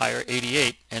little bit higher,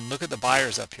 88, and look at the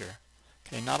buyers up here.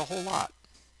 Okay, not a whole lot.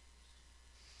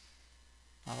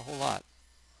 Not a whole lot.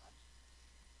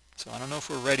 So I don't know if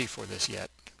we're ready for this yet.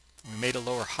 We made a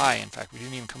lower high. In fact, we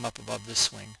didn't even come up above this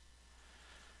swing.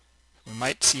 We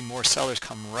might see more sellers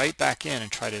come right back in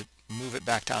and try to move it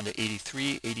back down to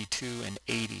 83, 82, and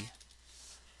 80.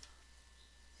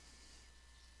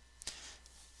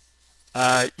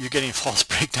 You're getting a false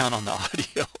breakdown on the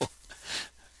audio.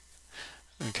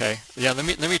 Okay, yeah, let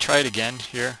me try it again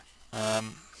here.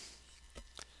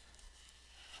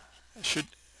 Should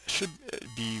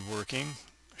be working.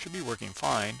 Should be working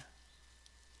fine.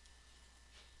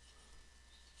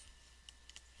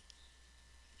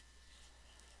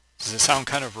 Does it sound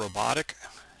kind of robotic?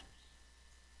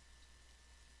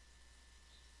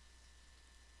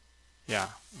 Yeah,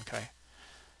 okay.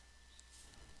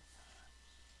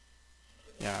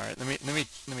 Yeah, all right.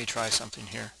 Let me try something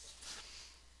here.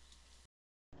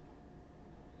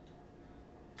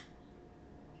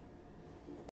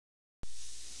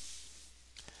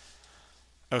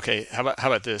 Okay, how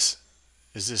about this?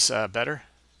 Is this better?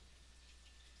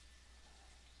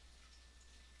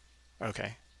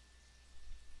 Okay.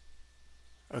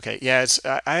 Okay. Yeah, it's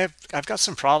I've got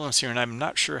some problems here, and I'm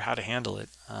not sure how to handle it.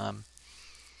 All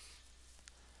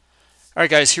right,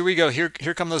 guys, here we go. Here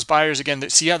come those buyers again.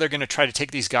 See how they're going to try to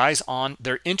take these guys on.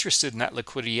 They're interested in that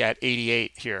liquidity at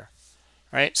 88 here.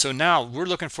 Right, so now we're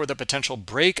looking for the potential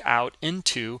breakout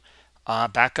into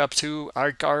back up to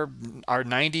our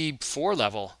 94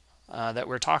 level that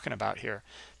we're talking about here.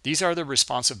 These are the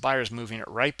responsive buyers moving it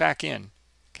right back in.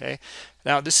 Okay,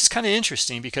 now this is kind of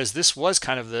interesting because this was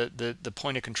kind of the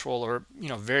point of control, or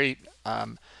very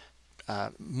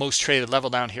most traded level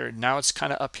down here. Now it's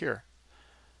kind of up here.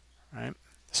 Right,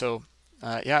 so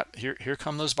yeah, here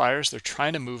come those buyers. They're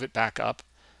trying to move it back up.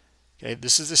 Okay,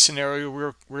 this is the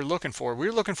scenario we're looking for. We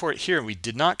were looking for it here. We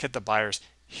did not get the buyers.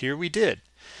 Here we did.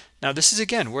 Now this is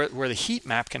again where the heat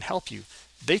map can help you.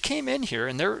 They came in here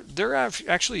and they're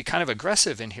actually kind of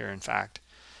aggressive in here. In fact,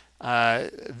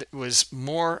 it was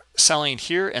more selling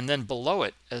here and then below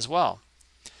it as well.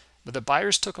 But the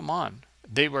buyers took them on.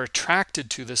 They were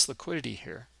attracted to this liquidity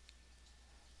here.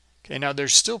 Okay, now they're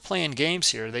still playing games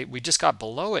here. We just got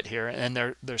below it here, and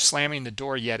they're slamming the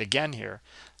door yet again here.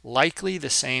 Likely the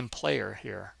same player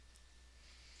here.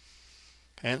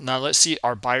 And now let's see,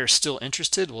 are buyers still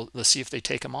interested? Well, let's see if they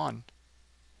take them on.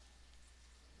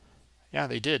 Yeah,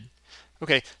 they did.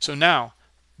 Okay, so now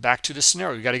back to the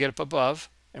scenario. We got to get up above,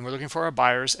 and we're looking for our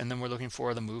buyers, and then we're looking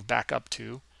for the move back up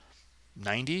to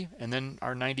 90, and then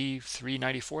our 93,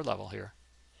 94 level here.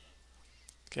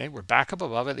 Okay, we're back up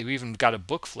above it. We've even got a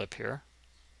book flip here.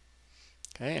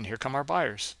 Okay, and here come our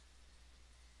buyers.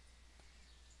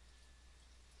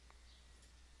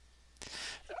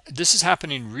 This is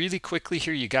happening really quickly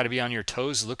here. You got to be on your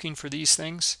toes looking for these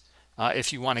things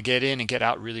if you want to get in and get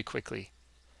out really quickly.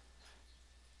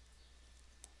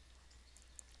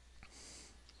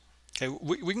 Okay,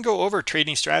 we can go over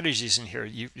trading strategies in here.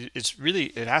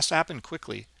 It has to happen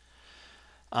quickly.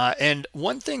 And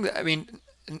one thing that, I mean,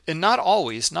 and not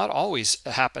always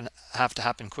have to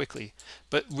happen quickly,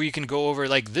 but we can go over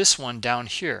like this one down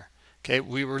here. Okay,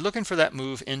 we were looking for that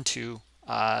move into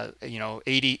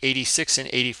 80, 86 and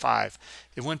 85.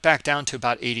 It went back down to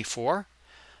about 84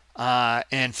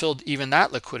 and filled even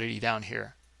that liquidity down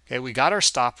here. Okay, we got our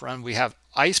stop run. We have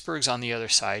icebergs on the other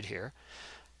side here,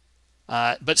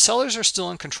 but sellers are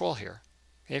still in control here,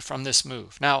 okay, from this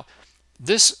move. Now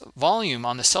this volume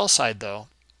on the sell side though,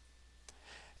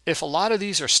 if a lot of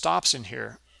these are stops in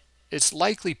here, it's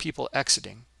likely people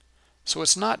exiting. So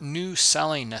it's not new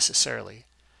selling necessarily.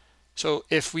 So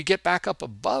if we get back up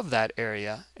above that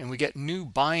area and we get new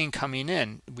buying coming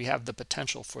in, we have the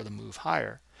potential for the move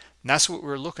higher. And that's what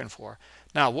we're looking for.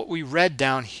 Now, what we read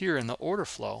down here in the order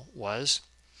flow was,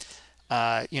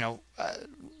 we're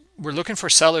looking for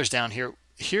sellers down here.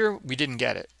 Here, we didn't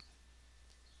get it.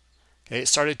 Okay, it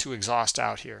started to exhaust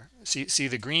out here. See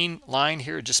the green line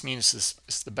here just means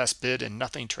it's the best bid and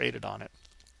nothing traded on it.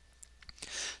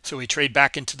 So we trade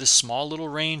back into this small little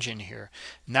range in here.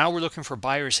 Now we're looking for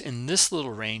buyers in this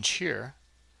little range here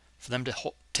for them to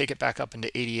take it back up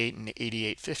into 88 and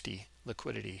 88.50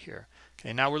 liquidity here.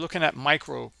 Okay, now we're looking at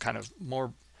kind of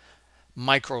more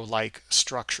micro-like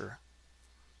structure.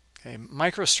 Okay,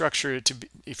 microstructure,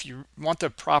 if you want the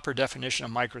proper definition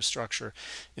of microstructure,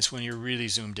 is when you're really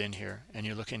zoomed in here and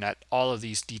you're looking at all of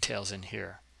these details in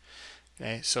here.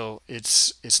 Okay, so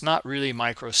it's not really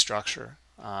microstructure,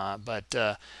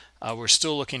 but we're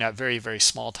still looking at very, very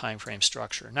small time frame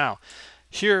structure. Now,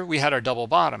 here we had our double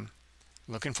bottom,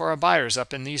 looking for our buyers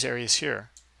up in these areas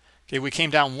here. Okay, we came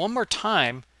down one more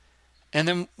time, and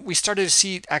then we started to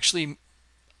see actually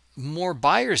more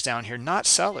buyers down here, not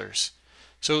sellers.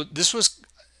 So this was,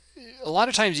 a lot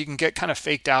of times you can get kind of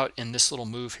faked out in this little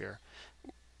move here.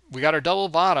 We got our double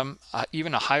bottom,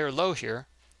 even a higher low here,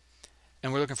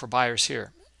 and we're looking for buyers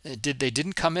here. They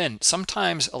didn't come in.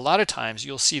 Sometimes, a lot of times,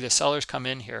 you'll see the sellers come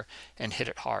in here and hit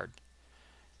it hard.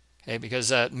 Okay, because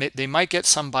they might get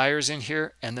some buyers in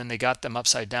here, and then they got them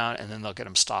upside down, and then they'll get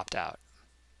them stopped out.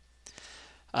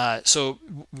 So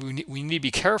we need to be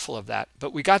careful of that.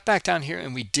 But we got back down here,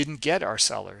 and we didn't get our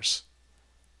sellers.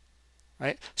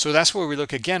 Right, so that's where we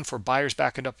look again for buyers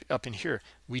backing up in here.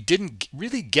 We didn't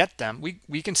really get them.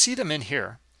 We can see them in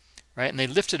here, right? And they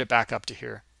lifted it back up to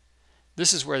here.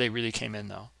 This is where they really came in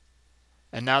though,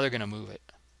 and now they're going to move it.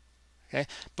 Okay,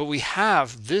 but we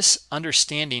have this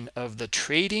understanding of the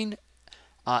trading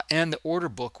and the order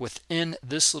book within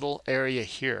this little area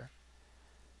here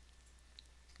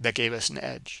that gave us an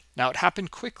edge. Now it happened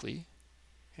quickly,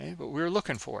 okay, but we were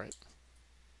looking for it.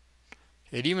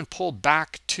 It even pulled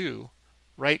back to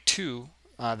right to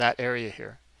that area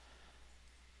here.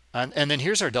 And then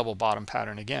here's our double bottom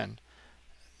pattern again.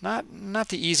 Not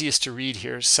the easiest to read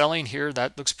here. Selling here,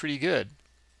 that looks pretty good.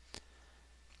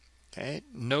 Okay,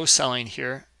 no selling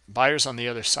here. Buyers on the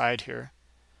other side here.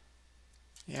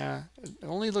 Yeah, it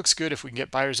only looks good if we can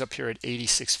get buyers up here at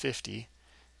 86.50.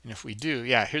 And if we do,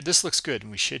 yeah, here this looks good,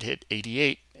 and we should hit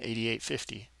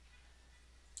 88.50.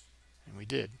 And we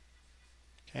did.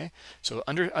 Okay, so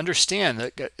understand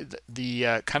that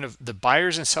the kind of the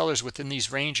buyers and sellers within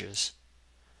these ranges,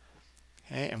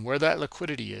 okay, and where that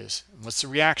liquidity is, and what's the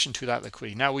reaction to that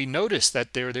liquidity. Now we notice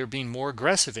that they're being more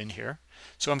aggressive in here,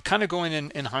 so I'm kind of going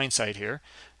in hindsight here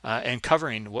and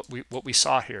covering what we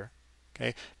saw here,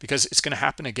 okay, because it's going to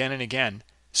happen again and again.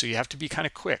 So you have to be kind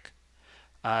of quick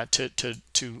to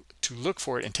look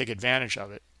for it and take advantage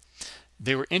of it.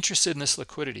 They were interested in this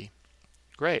liquidity.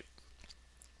 Great.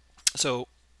 So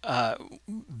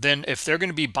then if they're going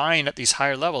to be buying at these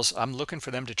higher levels, I'm looking for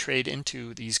them to trade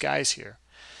into these guys here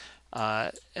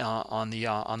on the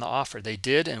offer. They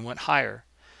did and went higher.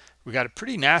 We got a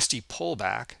pretty nasty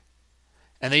pullback,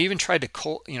 and they even tried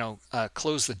to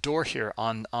close the door here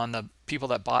on the people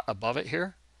that bought above it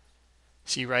here.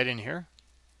 See right in here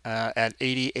at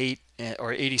 88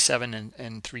 or 87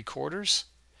 and 3/4,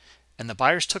 and the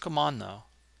buyers took them on though.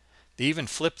 They even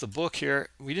flipped the book here.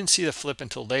 We didn't see the flip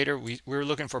until later. We were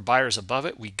looking for buyers above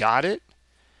it. We got it.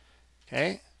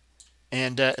 Okay.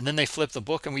 And then they flipped the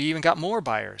book, and we even got more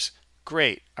buyers.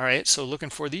 Great. All right. So looking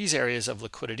for these areas of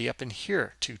liquidity up in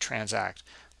here to transact.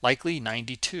 Likely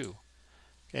 92.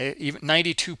 Okay. Even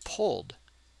 92 pulled.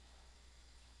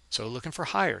 So looking for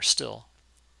higher still.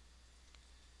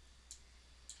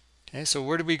 Okay. So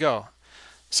where did we go?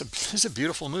 So this is a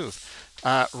beautiful move.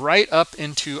 Right up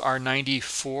into our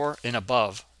 94 and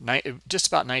above, just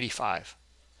about 95.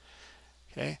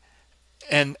 Okay,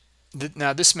 and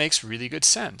now this makes really good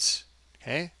sense.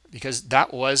 Okay, because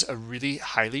that was a really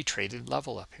highly traded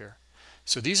level up here.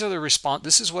 So these are the response.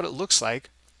 This is what it looks like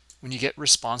when you get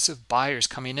responsive buyers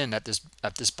coming in at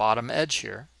this bottom edge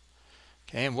here.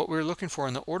 Okay, and what we're looking for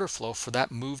in the order flow for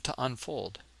that move to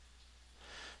unfold.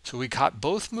 So we caught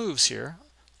both moves here.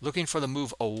 Looking for the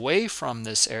move away from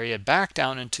this area back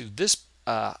down into this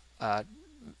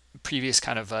previous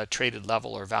kind of traded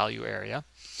level or value area.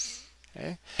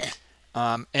 Okay,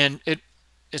 and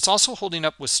it's also holding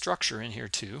up with structure in here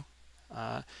too.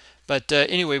 But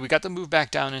anyway, we got the move back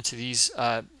down into these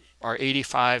our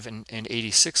 85 and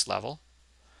 86 level,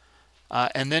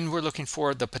 and then we're looking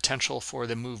for the potential for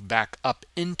the move back up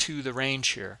into the range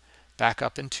here, back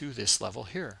up into this level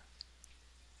here.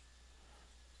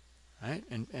 Right,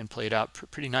 and played out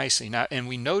pretty nicely. Now, and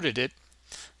we noted it.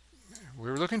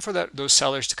 We were looking for those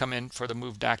sellers to come in for the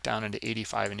move back down into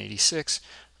 85 and 86.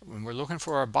 When we're looking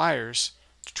for our buyers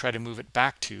to try to move it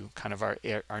back to kind of our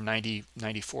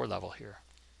 94 level here.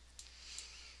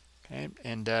 Okay,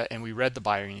 and we read the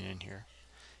buying in here.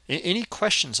 Any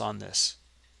questions on this?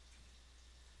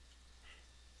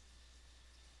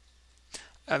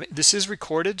 I mean, this is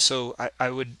recorded, so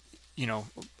I would.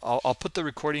 I'll put the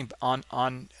recording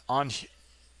on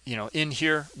in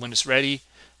here when it's ready,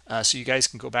 so you guys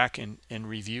can go back and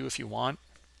review if you want.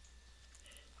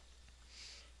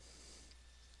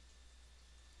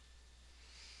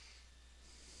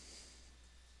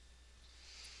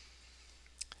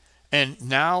 And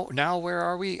now where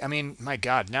are we? I mean, my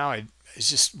God, now it's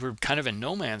just we're kind of in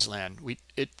no man's land.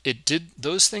 It did,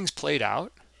 those things played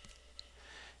out,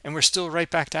 and we're still right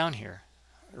back down here.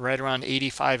 Right around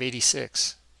 85,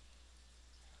 86.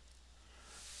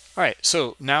 All right,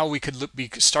 so now we could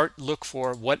look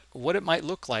for what it might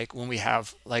look like when we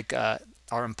have like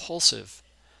our impulsive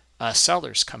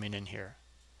sellers coming in here.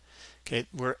 Okay,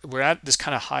 we're at this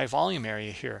kind of high volume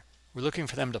area here. We're looking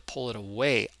for them to pull it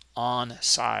away on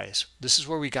size. This is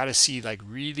where we got to see like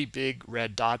really big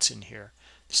red dots in here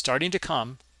starting to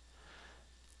come.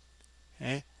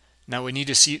 Okay, now we need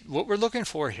to see what we're looking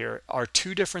for here are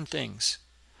two different things.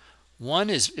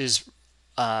 One is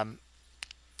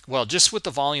well, just with the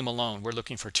volume alone, we're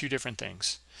looking for two different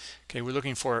things. Okay, we're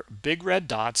looking for big red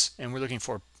dots, and we're looking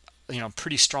for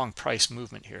pretty strong price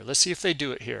movement here. Let's see if they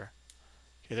do it here.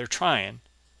 Okay, they're trying,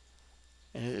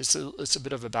 and it's a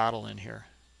bit of a battle in here.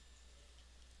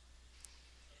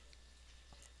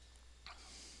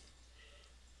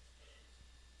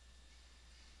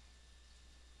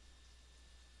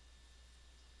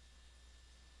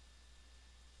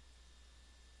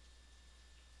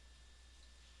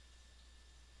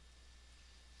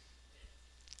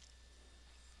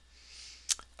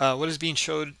 What is being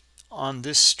showed on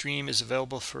this stream is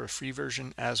available for a free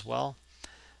version as well.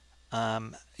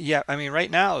 Yeah, I mean,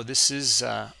 right now this is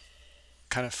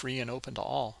kind of free and open to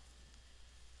all.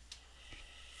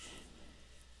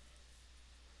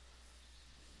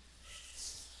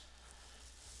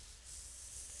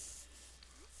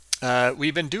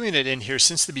 we've been doing it in here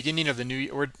since the beginning of the new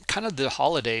year, or kind of the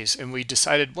holidays, and we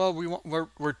decided, well,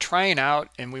 we're trying out,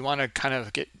 and we want to kind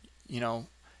of get, you know,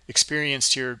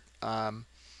 experienced here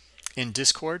in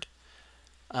Discord.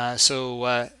 You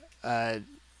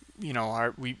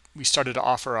know, we started to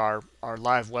offer our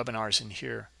live webinars in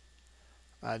here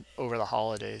over the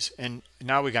holidays, and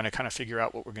now we got to kind of figure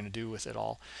out what we're going to do with it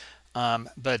all. Yeah,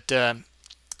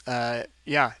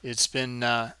 it's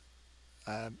been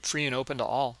free and open to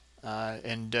all.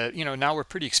 You know, now we're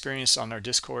pretty experienced on our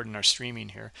Discord and our streaming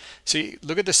here. See,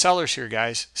 look at the sellers here,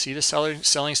 guys. See the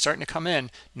selling starting to come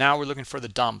in. Now we're looking for the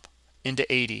dump into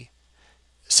 80,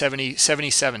 70,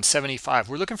 77, 75.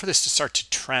 We're looking for this to start to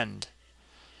trend.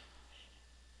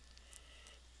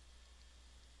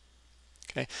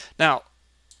 Okay, now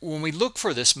when we look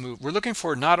for this move, we're looking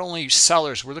for not only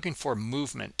sellers, we're looking for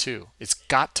movement too. It's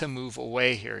got to move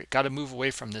away here. It got to move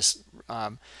away from this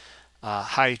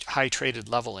high traded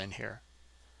level in here,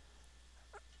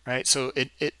 right? So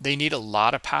they need a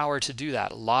lot of power to do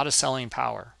that, a lot of selling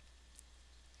power.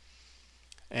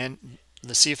 And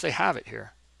let's see if they have it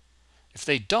here. If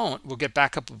they don't, we'll get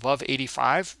back up above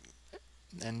 85,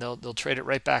 and they'll trade it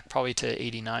right back probably to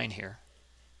 89 here.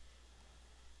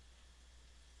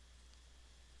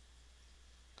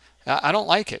 I don't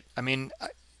like it. I mean,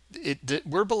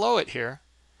 we're below it here,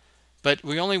 but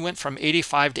we only went from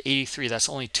 85 to 83. That's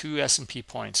only 2 S&P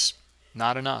points.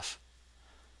 Not enough.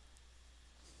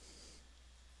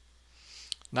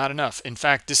 Not enough. In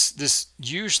fact, this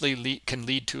usually can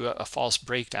lead to a false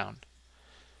breakdown.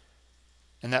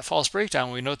 And that false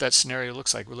breakdown, we know what that scenario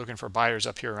looks like. We're looking for buyers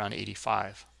up here around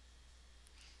 85.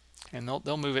 And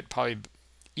they'll move it probably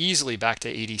easily back to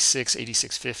 86,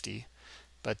 86.50.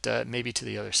 But maybe to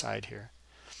the other side here.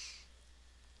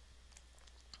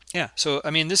 Yeah, so I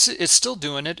mean, it's still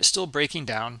doing it. It's still breaking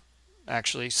down,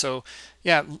 actually. So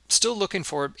yeah, still looking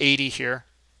for 80 here,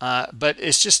 but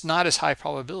it's just not as high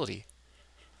probability.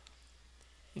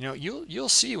 You know, you'll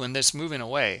see when this moving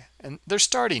away, and they're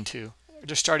starting to.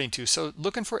 So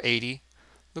looking for 80,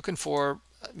 looking for,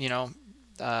 you know,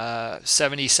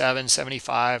 77,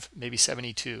 75, maybe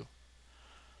 72.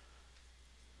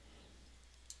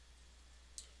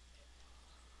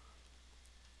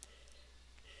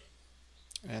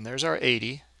 And there's our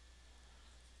 80.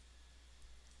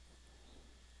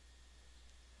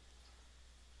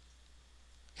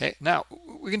 Okay, now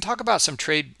we can talk about some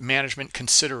trade management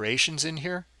considerations in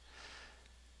here.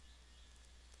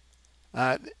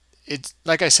 It's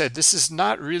like I said, this is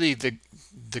not really the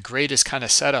greatest kind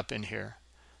of setup in here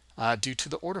due to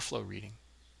the order flow reading.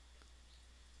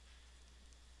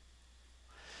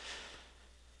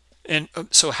 And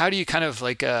so how do you kind of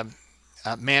like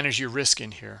manage your risk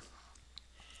in here?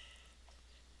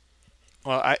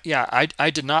 Well,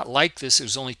 I did not like this. It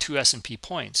was only 2 S&P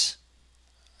points.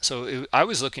 So I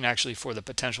was looking actually for the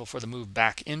potential for the move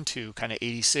back into kind of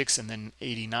 86 and then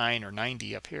 89 or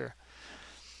 90 up here.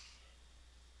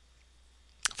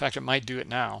 In fact, it might do it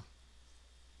now.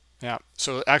 Yeah,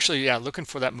 so actually, yeah, looking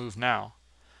for that move now.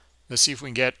 Let's see if we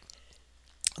can get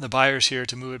the buyers here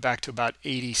to move it back to about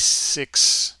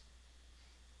 86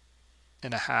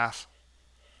 and a half.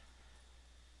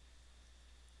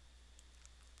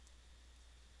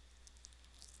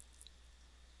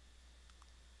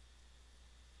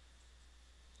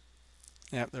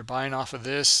 Yeah, they're buying off of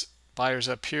this. Buyers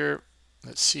up here.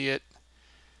 Let's see it.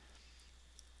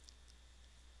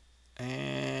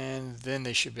 And then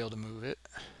they should be able to move it.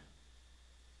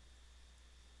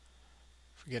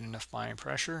 If we get enough buying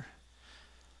pressure.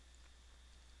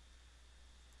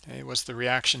 Okay, what's the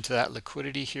reaction to that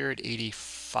liquidity here at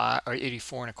 85 or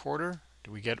 84 and a quarter?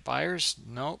 Do we get buyers?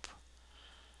 Nope.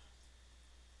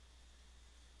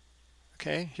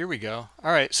 Okay, here we go.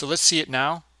 All right, so let's see it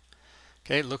now.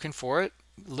 Okay, looking for it.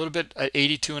 A little bit at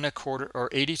 82 and a quarter or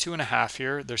 82 and a half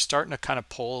here. They're starting to kind of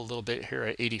pull a little bit here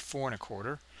at 84 and a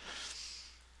quarter.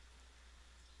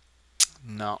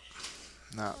 No,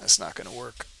 that's not going to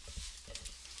work.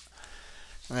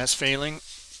 And that's failing.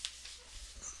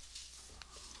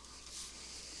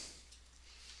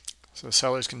 So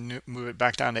sellers can move it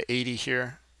back down to 80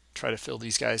 here. Try to fill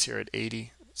these guys here at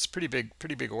 80. It's pretty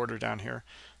big order down here.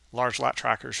 Large lot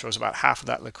tracker shows about half of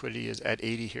that liquidity is at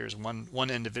 80 here is one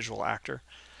individual actor.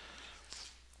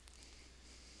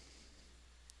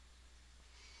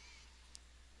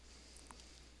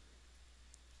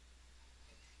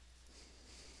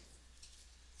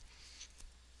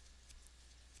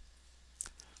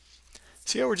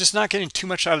 See how we're just not getting too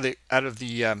much out of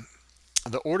the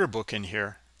order book in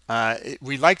here.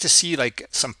 We like to see like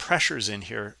some pressures in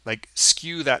here, like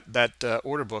skew that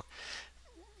order book.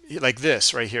 Like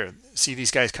this right here. See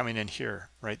these guys coming in here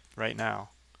right now.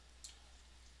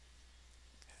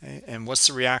 Okay, and what's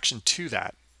the reaction to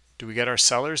that? Do we get our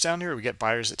sellers down here, or we get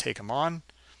buyers that take them on?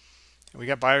 We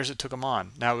got buyers that took them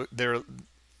on. Now they were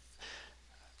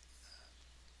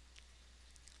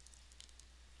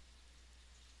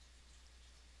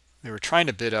trying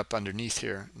to bid up underneath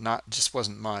here, just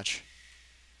wasn't much.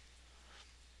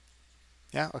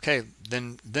 Yeah, okay,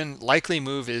 then likely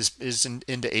move is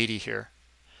into 80 here.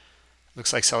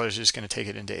 Looks like sellers are just going to take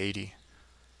it into 80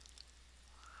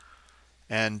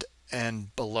 and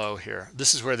below here.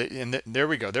 This is where there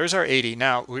we go. There's our 80.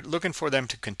 Now we're looking for them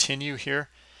to continue here.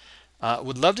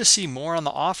 Would love to see more on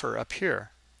the offer up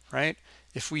here, right?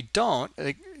 If we don't,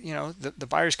 you know, the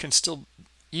buyers can still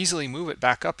easily move it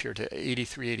back up here to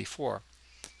 83, 84.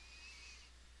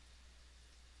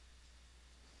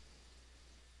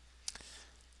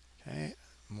 Okay,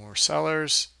 more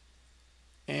sellers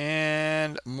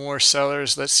and more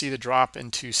sellers. Let's see the drop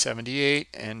into 78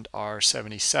 and our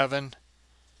 77,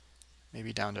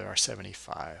 maybe down to our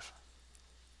 75.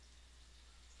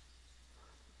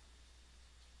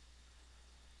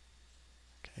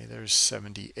 Okay, there's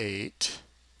 78,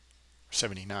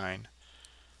 79.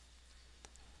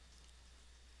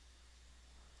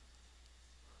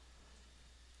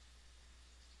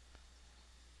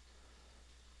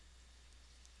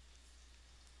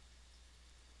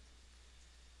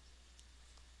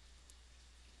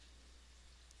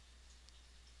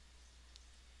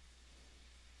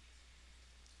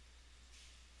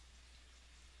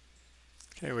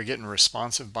 Okay, we're getting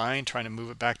responsive buying, trying to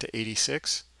move it back to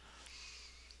 86.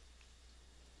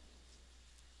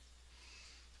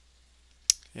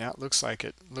 Yeah, it looks like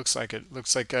it. Looks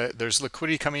like there's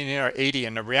liquidity coming in at 80,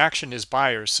 and the reaction is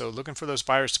buyers. So looking for those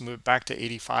buyers to move it back to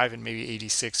 85 and maybe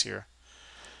 86 here.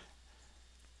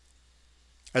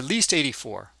 At least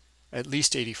 84. At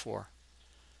least 84.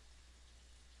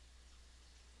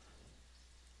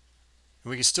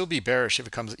 We can still be bearish if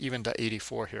it comes even to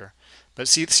 84 here. But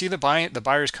see the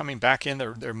buyers coming back in.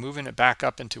 They're moving it back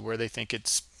up into where they think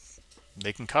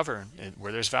they can cover,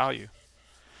 where there's value.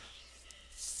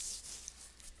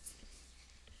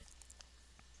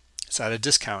 It's at a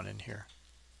discount in here.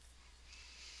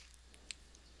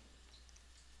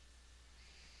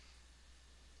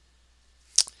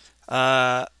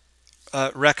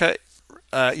 Rekha,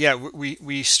 yeah,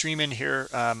 we stream in here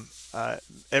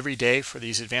every day for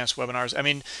these advanced webinars. I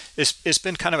mean, it's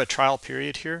been kind of a trial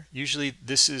period here. Usually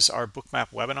this is our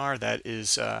Bookmap webinar that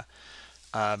is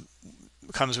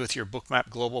comes with your Bookmap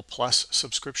Global Plus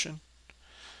subscription.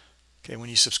 Okay, when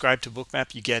you subscribe to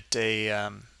Bookmap, you get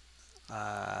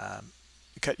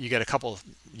you get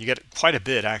quite a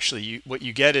bit actually. What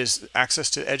you get is access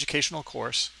to educational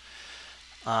course.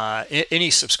 Any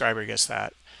subscriber gets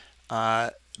that,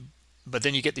 but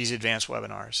then you get these advanced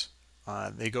webinars.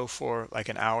 They go for like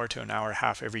an hour to an hour and a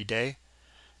half every day,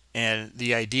 and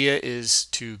the idea is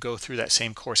to go through that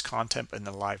same course content in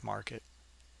the live market,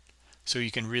 so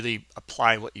you can really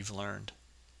apply what you've learned.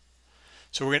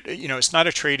 So we're gonna, you know, it's not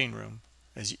a trading room,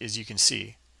 as you can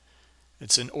see.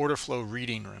 It's an order flow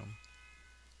reading room.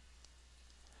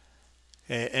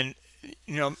 And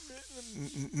you know,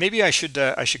 maybe I should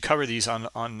cover these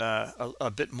on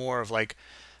a bit more of like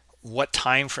what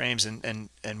time frames and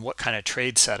what kind of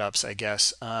trade setups, I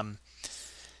guess,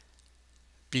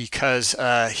 because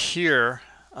here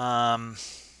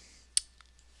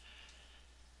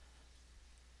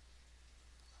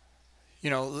you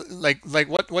know, like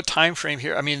what time frame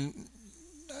here. I mean,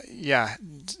 yeah,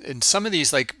 in some of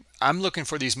these, like I'm looking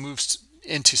for these moves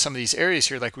into some of these areas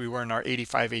here, like we were in our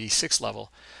 85, 86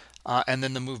 level, and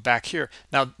then the move back here.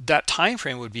 Now that time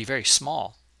frame would be very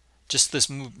small, just this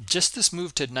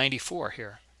move to 94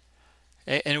 here,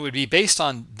 and it would be based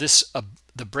on this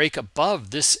the break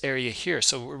above this area here.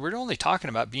 So we're only talking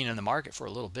about being in the market for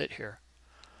a little bit here,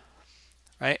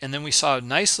 right? And then we saw a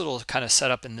nice little kind of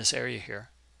setup in this area here,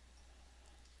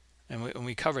 and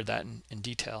we covered that in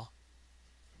detail.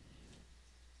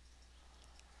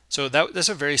 So that's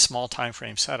a very small time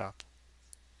frame setup.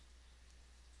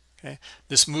 Okay,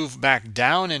 this move back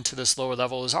down into this lower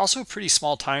level is also a pretty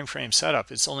small time frame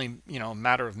setup. It's only, you know, a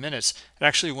matter of minutes. It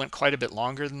actually went quite a bit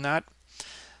longer than that.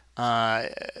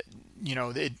 You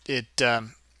know,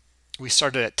 we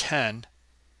started at 10,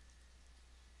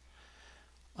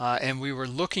 and we were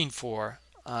looking for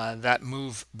that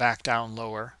move back down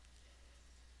lower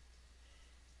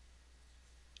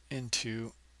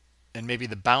into, and maybe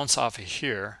the bounce off of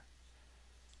here.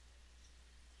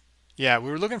 Yeah,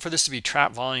 we were looking for this to be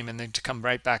trap volume and then to come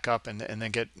right back up and then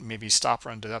get maybe stop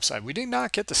run to the upside. We did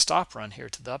not get the stop run here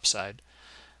to the upside,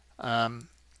 and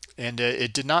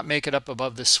it did not make it up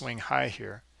above this swing high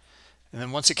here. And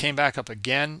then once it came back up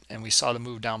again and we saw the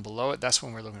move down below it, that's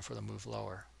when we're looking for the move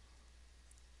lower.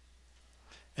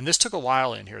 And this took a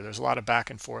while in here. There's a lot of back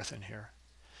and forth in here.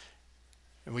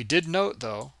 And we did note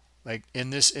though, like in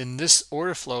this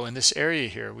order flow in this area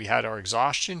here, we had our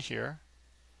exhaustion here.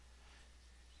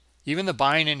 Even the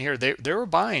buying in here, they were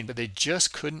buying, but they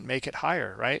just couldn't make it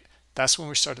higher, right? That's when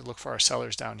we started to look for our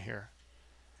sellers down here.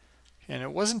 And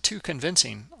it wasn't too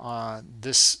convincing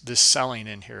this selling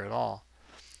in here at all.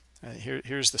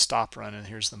 Here's the stop run, and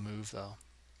here's the move though.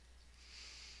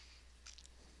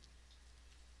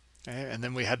 Okay, and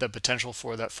then we had the potential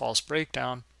for that false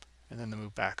breakdown and then the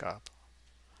move back up.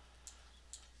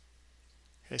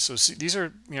 Okay, so see, these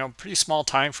are, you know, pretty small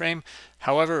time frame.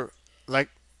 However, like,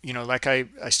 you know, like I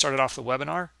started off the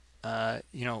webinar,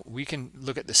 you know, we can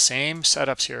look at the same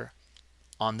setups here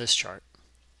on this chart.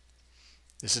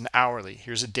 This is an hourly.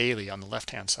 Here's a daily on the left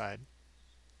hand side.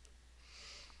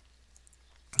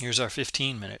 Here's our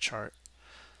 15-minute chart.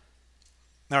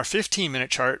 Now our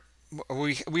 15-minute chart,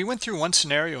 we went through one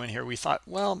scenario in here. We thought,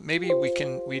 well, maybe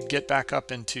we'd get back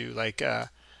up into like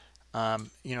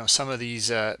you know, some of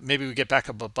these, maybe we get back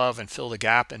up above and fill the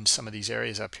gap in some of these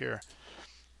areas up here.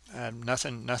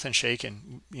 Nothing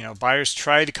shaken. You know, buyers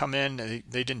tried to come in,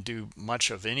 they didn't do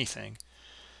much of anything,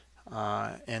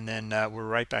 and then we're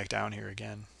right back down here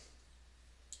again.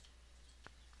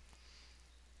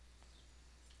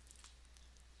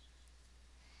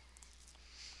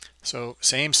 So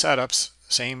same setups,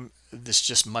 same, this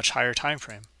just much higher time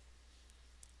frame.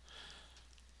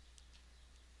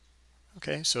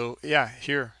 Okay, so yeah,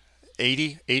 here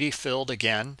 80 filled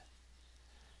again.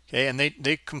 Okay, and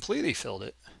they completely filled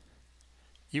it.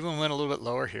 Even went a little bit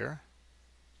lower here.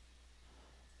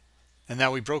 And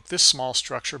now we broke this small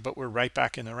structure, but we're right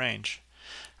back in the range.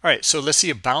 All right, so let's see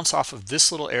a bounce off of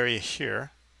this little area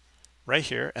here, right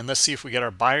here, and let's see if we get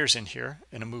our buyers in here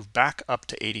and a move back up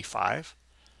to 85,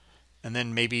 and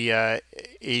then maybe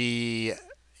 88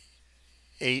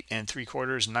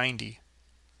 3/4, 90.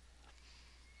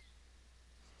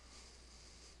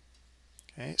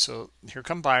 Okay, so here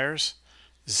come buyers.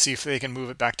 Let's see if they can move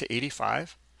it back to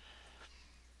 85.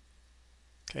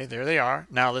 Okay, there they are.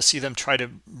 Now let's see them try to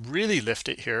really lift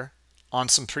it here on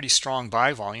some pretty strong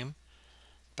buy volume,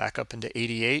 back up into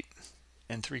 88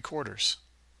 3/4.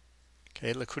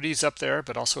 Okay, liquidity is up there,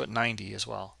 but also at 90 as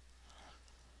well.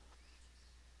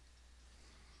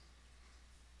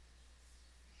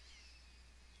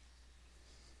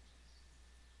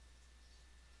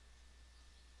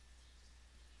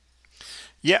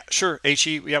 Yeah, sure,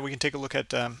 HE. Yeah, we can take a look at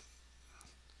the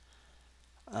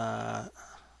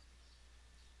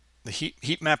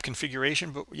heat map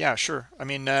configuration. But yeah, sure. I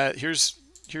mean, here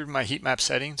are my heat map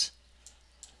settings.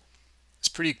 It's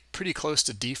pretty close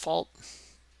to default,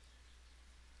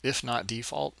 if not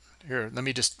default. Here, let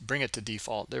me just bring it to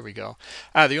default. There we go.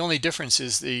 The only difference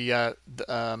is the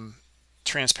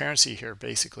transparency here,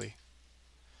 basically.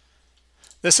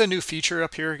 This is a new feature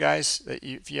up here, guys, that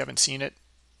if you haven't seen it,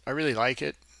 I really like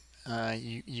it.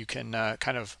 You can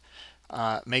kind of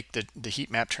make the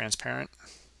heat map transparent.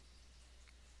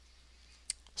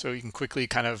 So you can quickly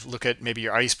kind of look at maybe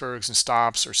your icebergs and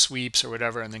stops or sweeps or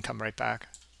whatever, and then come right back.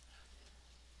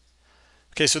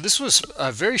 Okay, so this was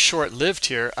very short-lived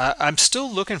here. I'm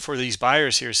still looking for these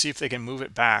buyers here, see if they can move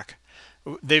it back.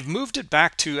 They've moved it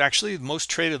back to actually the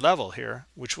most traded level here,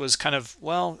 which was kind of,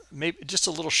 well, maybe just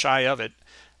a little shy of it.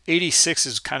 86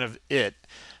 is kind of it.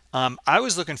 I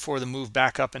was looking for the move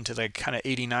back up into like kind of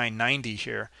 89, 90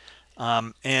 here,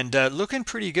 and looking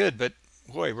pretty good, but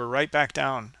boy, we're right back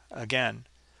down again.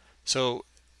 So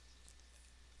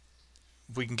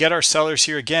if we can get our sellers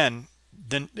here again,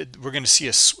 then we're going to see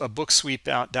a book sweep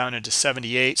out down into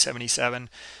 78, 77,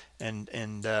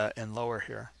 and lower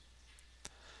here.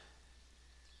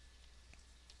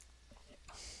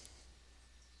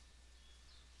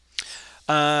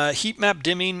 Heat map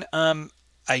dimming.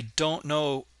 I don't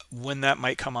know when that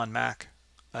might come on Mac,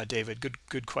 David.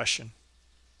 Good question.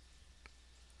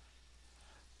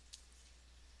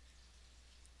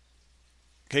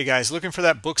 Okay, guys, looking for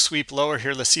that book sweep lower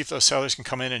here. Let's see if those sellers can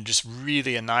come in and just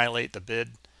really annihilate the bid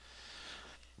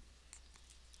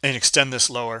and extend this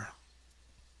lower.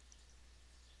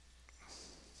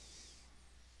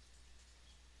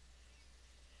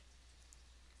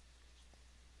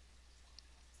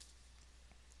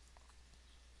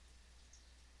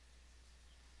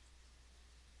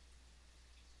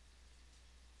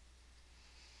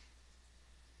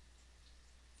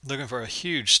 Looking for a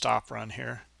huge stop run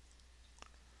here.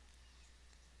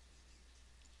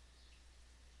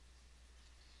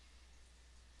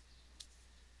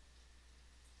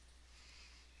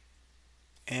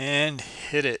 And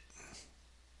hit it.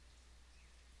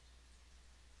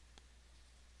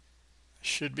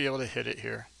 Should be able to hit it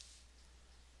here.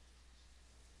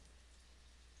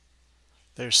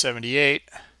 There's 78.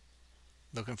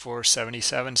 Looking for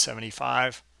 77,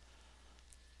 75.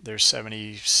 There's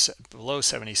 70 below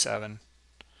 77.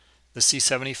 Let's see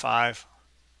 75.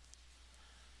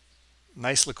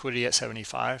 Nice liquidity at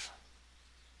 75.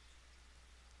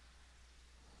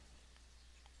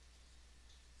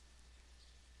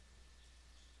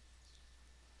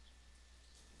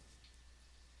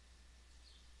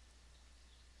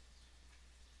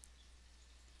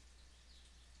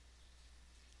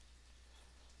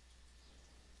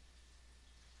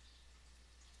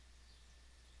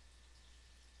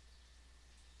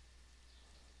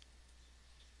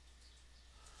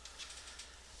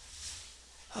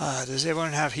 Does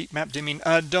everyone have heat map dimming?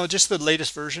 No, just the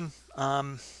latest version.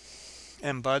 And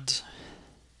buds.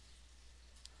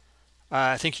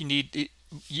 I think you need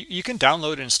you can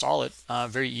download and install it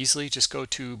very easily. Just go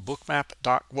to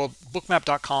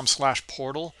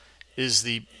bookmap.com/portal is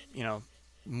the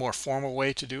more formal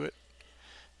way to do it,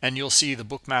 and you'll see the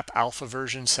Bookmap Alpha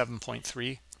version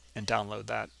 7.3 and download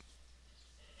that.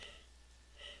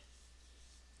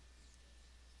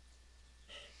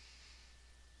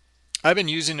 I've been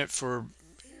using it for a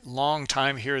long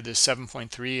time here, this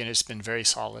 7.3, and it's been very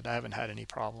solid. I haven't had any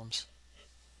problems.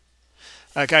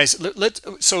 Guys,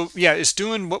 so yeah, it's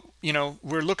doing what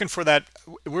we're looking for. That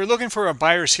we're looking for our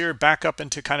buyers here back up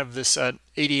into kind of this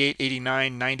 88,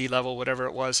 89, 90 level, whatever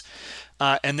it was,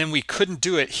 and then we couldn't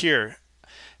do it here.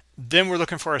 Then we're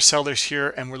looking for our sellers here,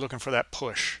 and we're looking for that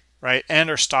push, right, and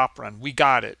our stop run. We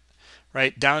got it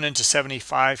right down into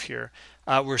 75 here.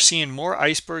 We're seeing more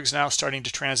icebergs now starting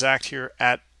to transact here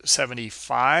at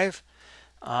 75,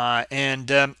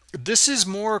 and this is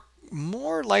more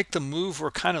like the move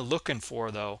we're kind of looking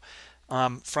for, though.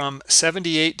 From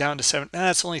 78 down to 7,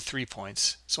 that's only 3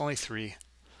 points. It's only 3.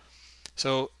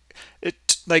 So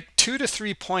it like 2 to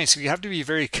 3 points. You have to be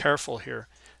very careful here.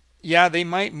 Yeah, they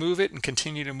might move it and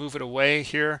continue to move it away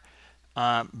here,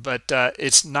 but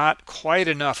it's not quite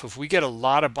enough. If we get a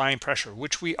lot of buying pressure,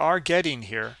 which we are getting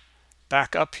here,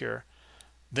 back up here,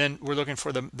 then we're looking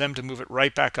for them to move it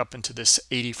right back up into this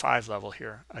 85 level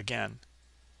here again.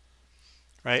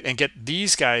 Right, and get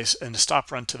these guys and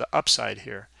stop run to the upside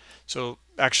here. So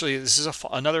actually, this is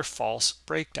another false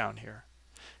breakdown here.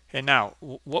 Okay, now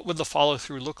what would the follow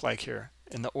through look like here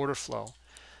in the order flow?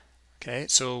 Okay,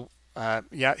 so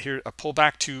yeah, here a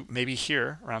pullback to maybe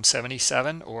here around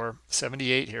 77 or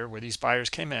 78 here, where these buyers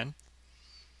came in.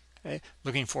 Okay,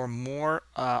 looking for more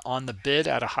on the bid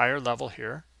at a higher level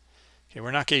here. Okay,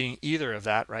 we're not getting either of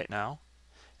that right now,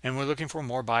 and we're looking for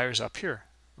more buyers up here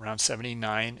around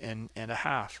 79 and a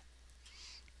half.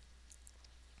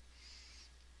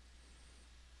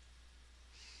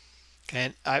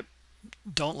 And I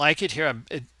don't like it here.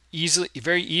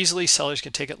 Very easily sellers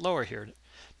can take it lower here.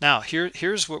 Now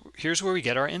here's where we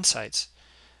get our insights.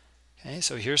 Okay,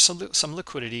 so here's some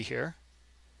liquidity here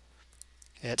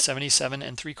at 77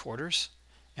 3/4,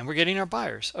 and we're getting our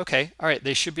buyers. Okay, all right,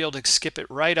 they should be able to skip it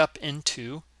right up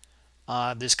into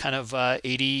this kind of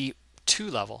 82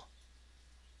 level.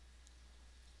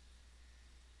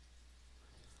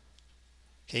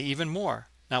 Okay, even more.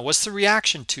 Now, what's the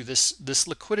reaction to this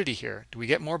liquidity here? Do we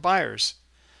get more buyers?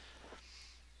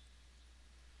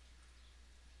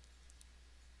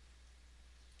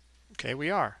 Okay, we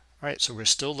are. All right, so we're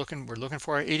looking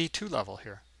for our 82 level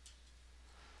here.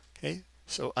 Okay,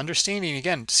 so understanding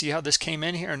again, see how this came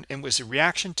in here and was a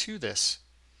reaction to this.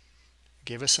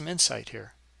 Gave us some insight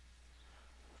here.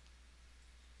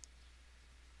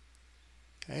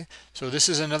 Okay, so this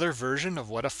is another version of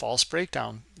what a false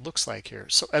breakdown looks like here.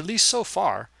 So at least so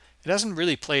far, it hasn't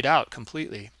really played out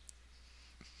completely.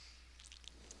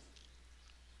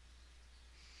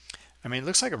 I mean, it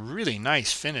looks like a really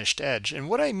nice finished edge. And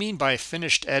what I mean by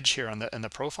finished edge here on the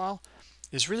profile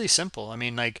is really simple. I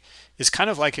mean, like, it's kind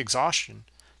of like exhaustion.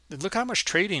 Look how much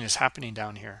trading is happening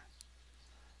down here.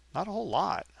 Not a whole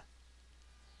lot.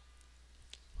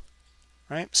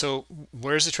 Right? So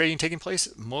where's the trading taking place?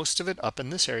 Most of it up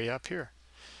in this area up here.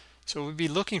 So we'd be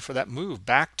looking for that move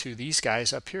back to these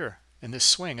guys up here in this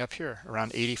swing up here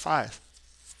around 85.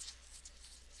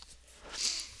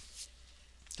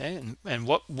 Okay, and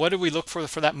what do we look for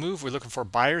that move? We're looking for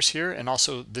buyers here and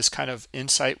also this kind of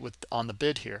insight on the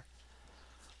bid here.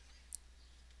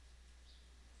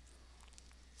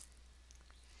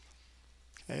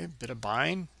 Okay, a bit of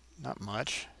buying, not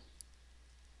much.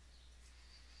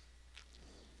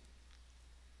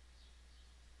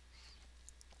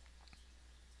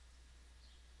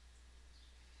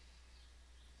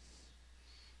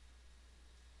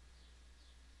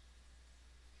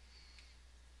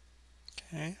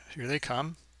 Okay, here they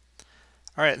come.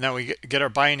 All right, now we get our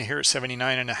buy-in here at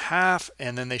 79.5,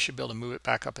 and then they should be able to move it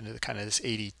back up into the kind of this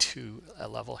 82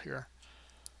 level here.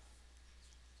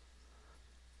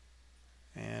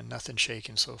 And nothing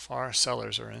shaking so far.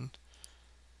 Sellers are in.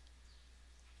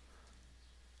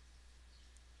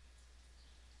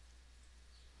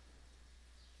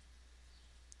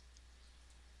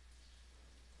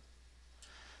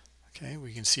 Okay,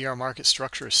 we can see our market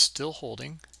structure is still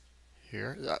holding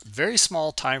here. Very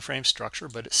small time frame structure,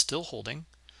 but it's still holding.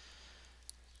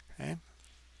 Okay.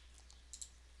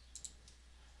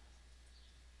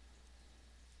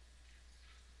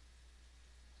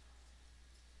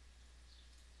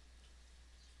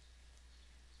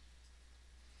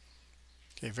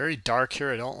 Okay, very dark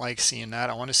here. I don't like seeing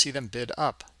that. I want to see them bid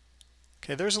up.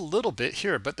 Okay, there's a little bit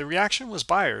here, but the reaction was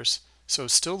buyers. So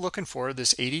still looking for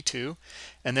this 82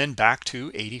 and then back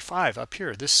to 85 up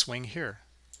here, this swing here.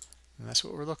 And that's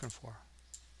what we're looking for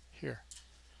here.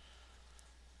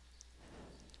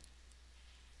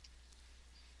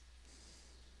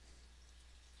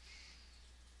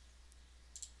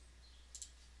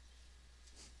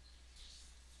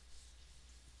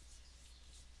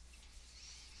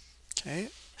 Okay.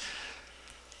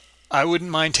 I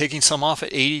wouldn't mind taking some off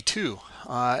at 82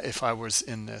 if I was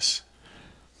in this.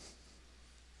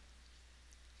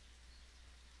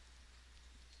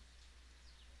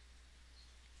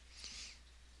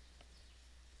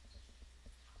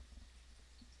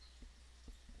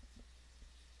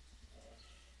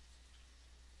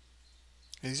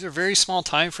 These are very small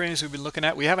time frames we've been looking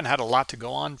at. We haven't had a lot to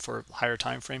go on for higher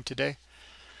time frame today.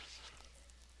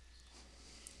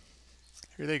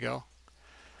 Here they go.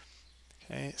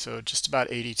 Okay, so just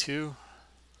about 82.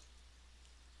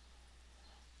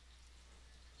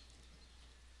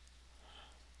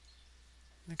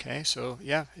 Okay, so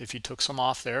yeah, if you took some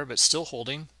off there, but still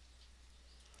holding.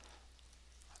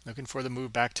 Looking for the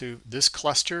move back to this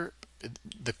cluster.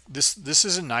 This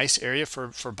is a nice area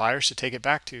for buyers to take it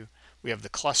back to. We have the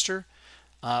cluster.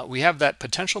 We have that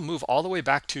potential move all the way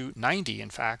back to 90,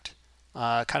 in fact,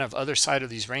 kind of other side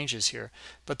of these ranges here.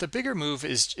 But the bigger move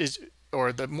is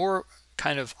or the more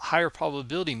kind of higher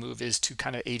probability move is to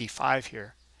kind of 85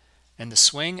 here, and the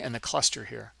swing and the cluster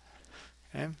here.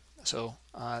 Okay, so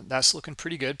that's looking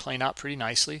pretty good, playing out pretty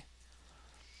nicely.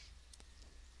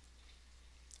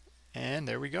 And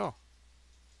there we go.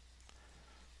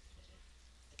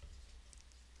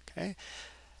 Okay.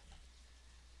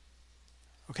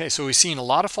 Okay, so we've seen a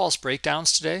lot of false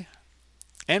breakdowns today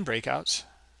and breakouts.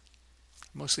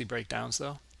 Mostly breakdowns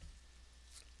though.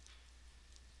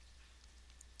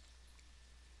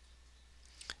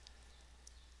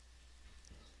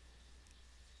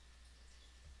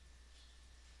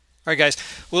 All right, guys.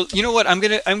 Well, you know what? I'm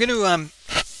gonna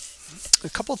a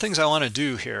couple of things I want to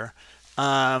do here.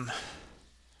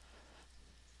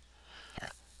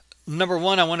 Number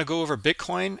one, I want to go over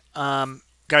Bitcoin.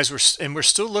 Guys, we're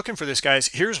still looking for this, guys.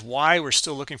 Here's why we're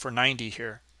still looking for 90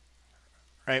 here.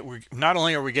 Right? We're not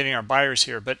only are we getting our buyers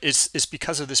here, but it's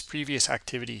because of this previous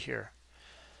activity here.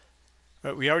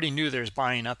 But we already knew there's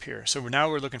buying up here. So now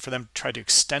we're looking for them to try to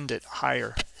extend it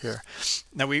higher here.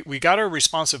 Now we got our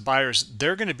responsive buyers.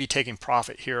 They're going to be taking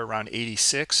profit here around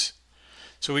 86.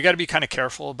 So we got to be kind of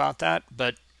careful about that.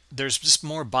 But there's just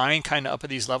more buying kind of up at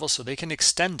these levels, so they can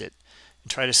extend it and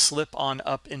try to slip on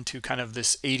up into kind of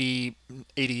this 80,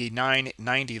 89,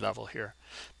 90 level here.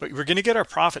 But we're going to get our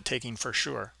profit taking for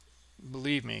sure.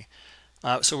 Believe me.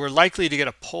 So we're likely to get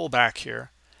a pullback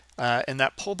here. And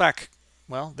that pullback,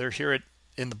 well, they're here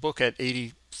in the book at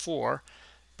 84,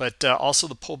 but also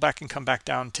the pullback can come back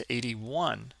down to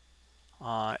 81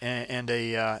 and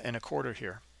a quarter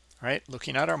here, right?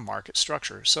 Looking at our market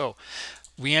structure. So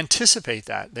we anticipate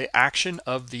that the action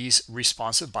of these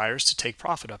responsive buyers to take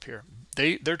profit up here.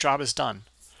 Their job is done.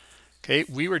 Okay,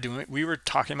 we were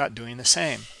talking about doing the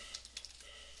same.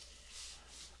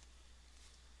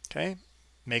 Okay,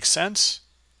 makes sense.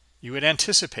 You would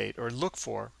anticipate or look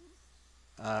for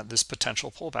this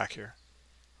potential pullback here.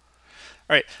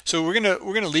 All right, so we're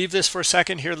gonna leave this for a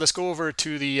second here. Let's go over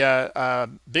to the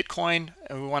Bitcoin,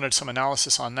 and we wanted some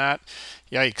analysis on that.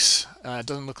 Yikes! It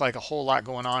doesn't look like a whole lot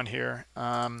going on here.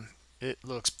 It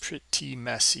looks pretty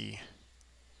messy.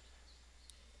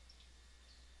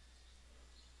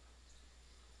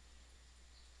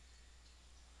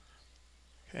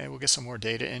 Okay, we'll get some more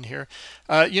data in here.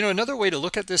 You know, another way to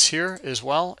look at this here as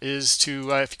well is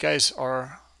to, if you guys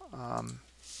are,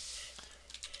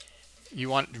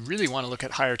 you really want to look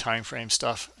at higher time frame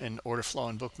stuff in order flow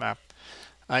and Bookmap.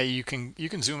 You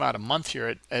can zoom out a month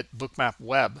here at Bookmap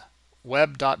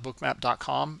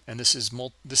web.bookmap.com, and this is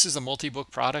a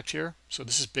multi-book product here. So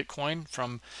this is Bitcoin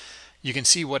from you can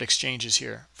see what exchanges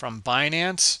here from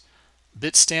Binance,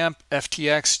 Bitstamp,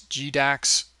 FTX,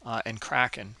 GDAX, and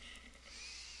Kraken.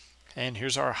 And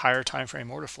here's our higher time frame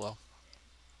order flow.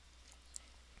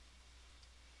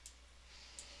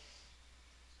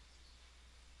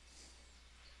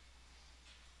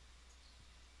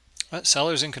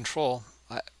 Sellers in control.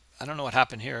 I don't know what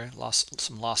happened here. Lost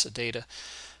some loss of data.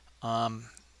 But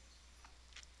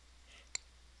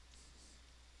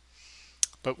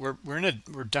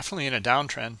we're definitely in a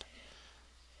downtrend.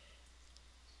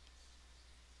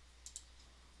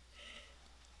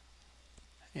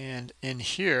 And in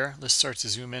here, let's start to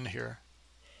zoom in here.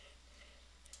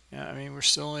 Yeah, I mean, we're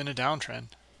still in a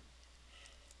downtrend.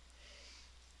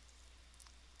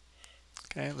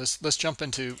 Okay, let's jump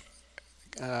into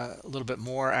a little bit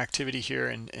more activity here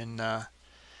in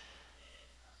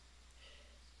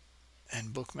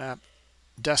Bookmap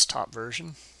desktop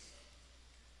version.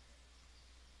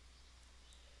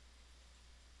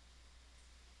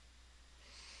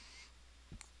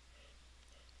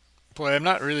 Boy, I'm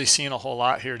not really seeing a whole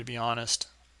lot here, to be honest.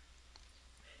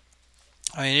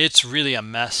 I mean, it's really a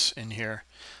mess in here.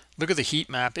 Look at the heat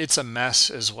map. It's a mess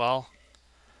as well.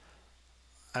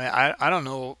 I mean, I don't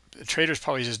know. Traders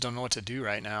probably just don't know what to do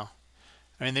right now.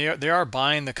 I mean, they are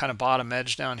buying the kind of bottom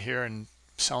edge down here and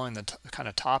selling the kind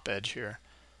of top edge here.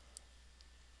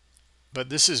 But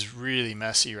this is really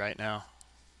messy right now.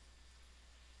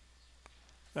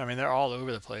 I mean, they're all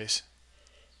over the place.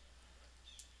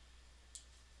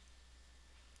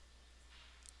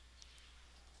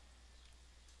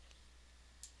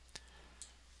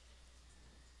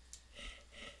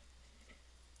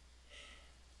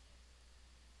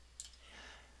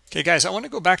 Okay, guys, I want to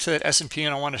go back to that S&P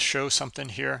and I want to show something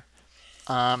here.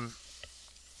 I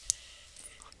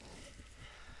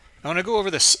want to go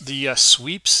over the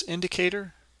sweeps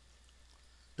indicator.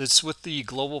 It's with the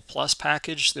Global Plus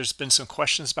package. There's been some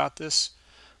questions about this.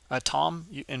 Tom,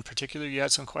 in particular, you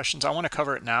had some questions. I want to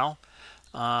cover it now,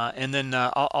 and then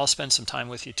I'll spend some time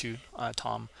with you too,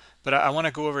 Tom. But I want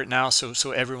to go over it now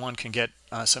so everyone can get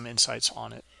some insights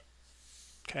on it.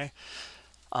 Okay.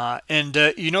 And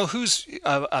you know who's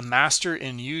a master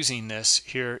in using this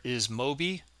here is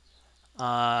Moby,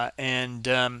 and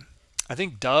I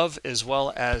think Dove as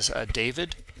well as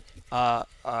David are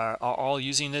all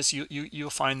using this. You'll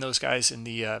find those guys in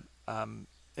the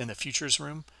futures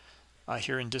room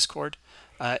here in Discord,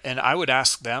 and I would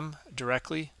ask them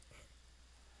directly.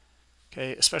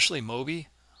 Okay, especially Moby.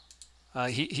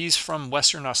 He's from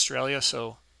Western Australia,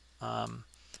 so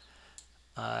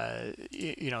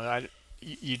you know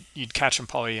you'd catch him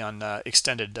probably on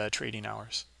extended trading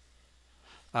hours.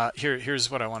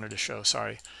 Here's what I wanted to show.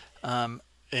 Sorry.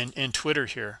 In Twitter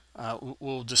here,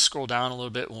 we'll just scroll down a little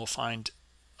bit and we'll find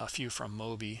a few from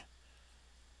Moby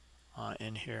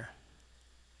in here.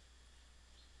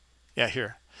 Yeah,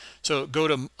 here. So go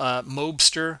to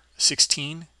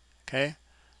Mobster16, okay,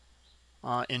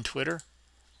 in Twitter.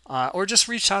 Or just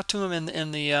reach out to him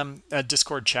in the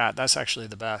Discord chat. That's actually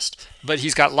the best. But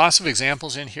he's got lots of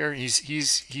examples in here.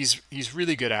 He's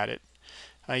really good at it.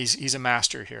 He's a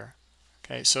master here.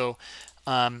 Okay, so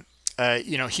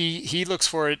you know, he looks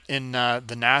for it in the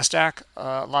Nasdaq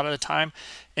a lot of the time,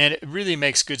 and it really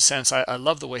makes good sense. I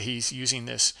love the way he's using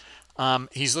this.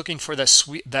 He's looking for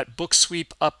that book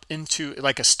sweep up into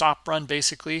like a stop run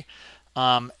basically,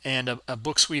 and a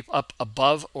book sweep up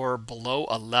above or below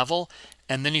a level.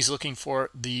 And then he's looking for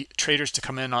the traders to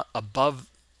come in above.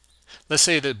 Let's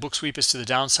say the book sweep is to the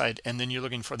downside, and then you're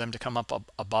looking for them to come up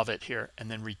above it here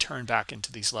and then return back into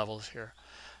these levels here,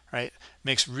 right?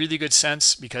 Makes really good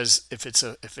sense, because if it's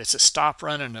a stop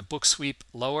run and a book sweep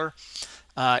lower,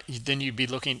 then you'd be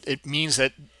looking. It means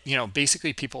that, you know,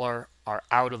 basically people are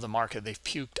out of the market. They've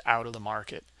puked out of the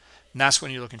market, and that's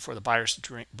when you're looking for the buyers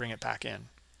to bring it back in.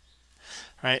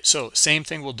 All right. So same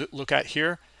thing we'll look at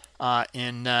here. Let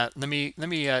me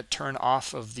turn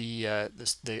off of the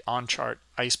on chart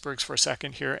icebergs for a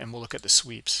second here, and we'll look at the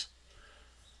sweeps.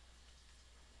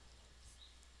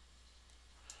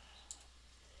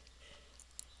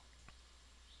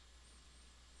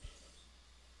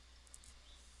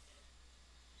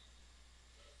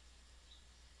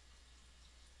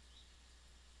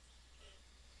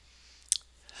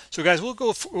 So guys, we'll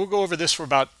go over this for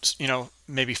about, you know,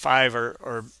 maybe 5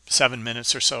 or 7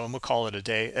 minutes or so, and we'll call it a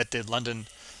day at the London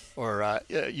or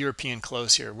European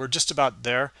close here. We're just about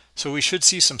there, so we should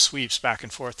see some sweeps back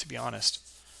and forth, to be honest.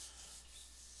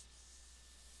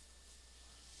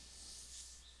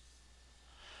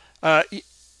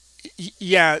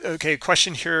 Yeah, okay,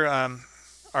 question here,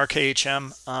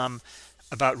 RKHM.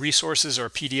 about resources or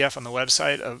PDF on the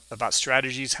website about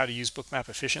strategies, how to use Bookmap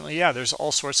efficiently. Yeah, there's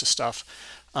all sorts of stuff.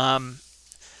 You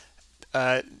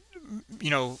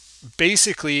know,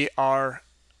 basically our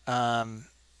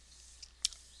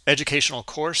educational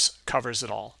course covers it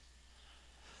all.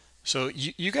 So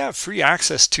you have free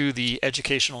access to the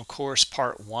educational course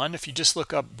part 1. If you just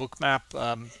look up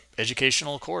Bookmap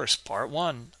educational course part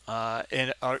 1,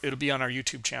 and it'll be on our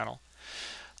YouTube channel.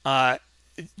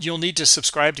 You'll need to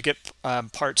subscribe to get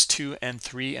parts 2 and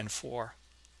 3 and 4.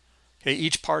 Okay,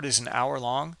 each part is an hour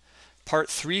long. Part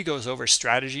 3 goes over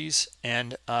strategies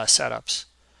and setups.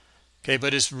 Okay,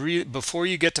 but it's before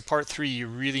you get to part 3, you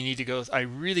really need to go. I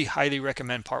really highly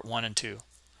recommend part 1 and 2.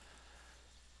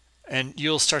 And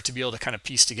you'll start to be able to kind of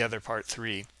piece together part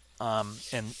 3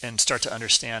 and start to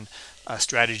understand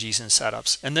strategies and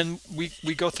setups. And then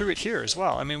we go through it here as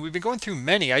well. I mean, we've been going through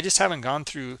many. I just haven't gone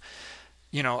through,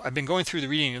 you know, I've been going through the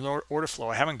reading and order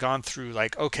flow. I haven't gone through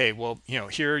like, okay, well, you know,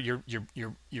 here you're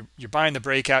buying the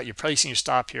breakout, you're placing your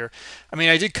stop here. I mean,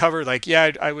 I did cover like,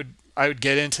 yeah, I would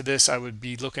get into this. I would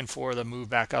be looking for the move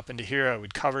back up into here. I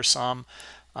would cover some,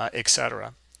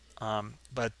 etc.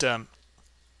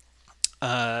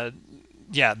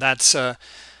 Yeah, that's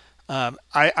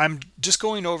I'm just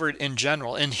going over it in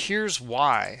general, and here's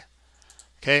why.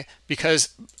 Okay, because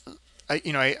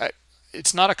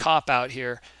it's not a cop out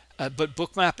here, but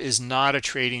Bookmap is not a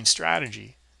trading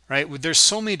strategy, right? There's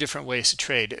so many different ways to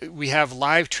trade. We have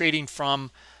live trading from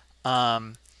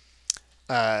J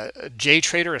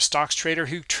Trader, a stocks trader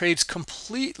who trades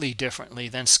completely differently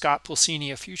than Scott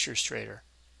Pulcini, a futures trader,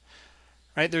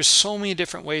 right? There's so many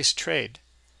different ways to trade.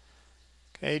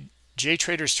 Okay, J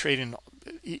Trader's trading,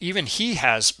 even he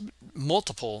has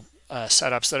multiple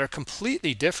setups that are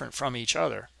completely different from each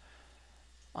other.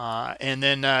 And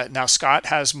then now Scott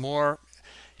has more.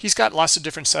 He's got lots of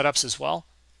different setups as well,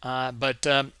 but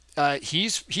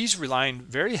he's relying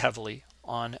very heavily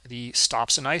on the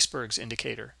stops and icebergs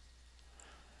indicator.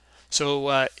 So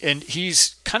and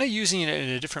he's kind of using it in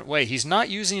a different way. He's not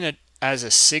using it as a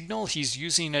signal. He's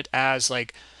using it as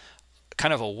like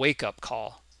kind of a wake-up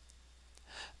call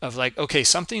of like, okay,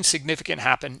 something significant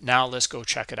happened, now let's go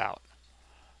check it out,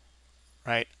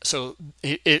 right? So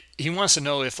he wants to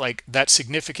know if like that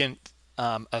significant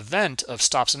event of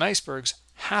stops and icebergs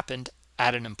happened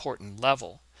at an important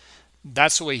level.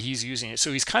 That's the way he's using it.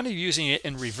 So he's kind of using it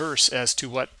in reverse as to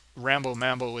what Rambo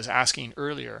Mambo was asking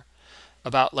earlier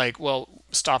about, like, well,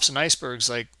 stops and icebergs,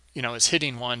 like, you know, it's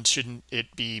hitting one, shouldn't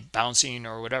it be bouncing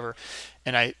or whatever?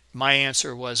 And my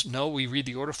answer was no, we read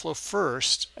the order flow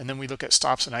first and then we look at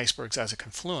stops and icebergs as a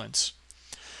confluence.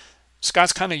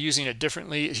 Scott's kind of using it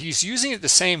differently. He's using it the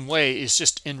same way, it's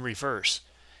just in reverse.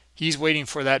 He's waiting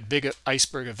for that big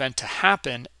iceberg event to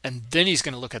happen, and then he's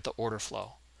going to look at the order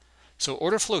flow. So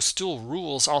order flow still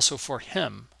rules also for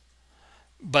him,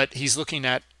 but he's looking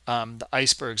at the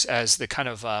icebergs as the kind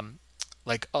of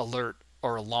like alert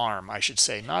or alarm, I should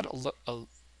say, not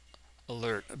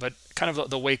alert, but kind of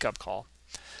the wake-up call.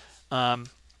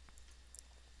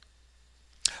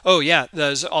 Oh yeah,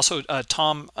 there's also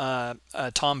Tom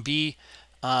B.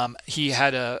 He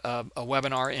had a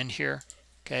webinar in here,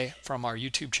 okay, from our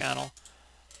YouTube channel.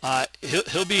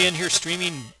 He'll be in here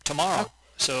streaming tomorrow.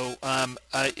 So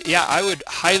yeah, I would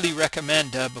highly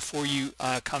recommend before you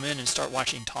come in and start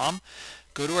watching Tom,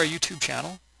 go to our YouTube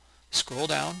channel, scroll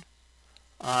down,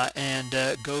 and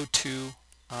go to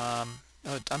oh,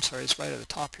 I'm sorry, it's right at the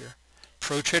top here,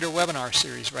 Pro Trader webinar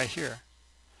series right here.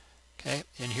 Okay,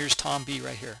 and here's Tom B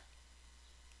right here.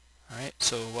 All right,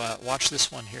 so watch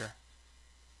this one here.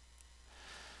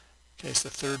 Okay, it's the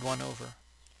third one over.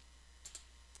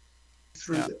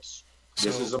 Through yeah. this.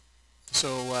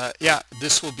 So yeah,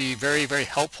 this will be very, very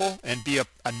helpful and be a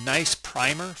nice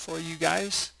primer for you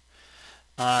guys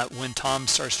when Tom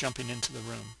starts jumping into the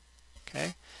room.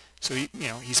 Okay, so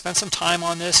he spent some time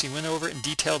on this. He went over it in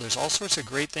detail. There's all sorts of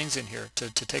great things in here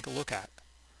to take a look at.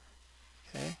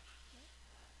 Okay,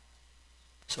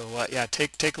 so yeah,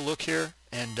 take a look here,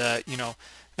 and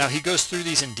now he goes through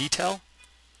these in detail.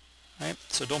 Right,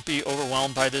 so don't be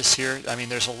overwhelmed by this here. I mean,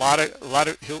 there's a lot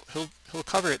of he'll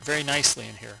cover it very nicely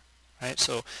in here. Right,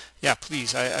 so yeah,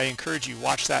 please, I encourage you,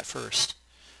 watch that first.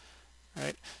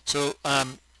 Right, so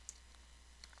let's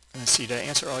see, did I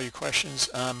answer all your questions?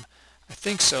 I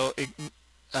think so.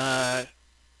 Oh,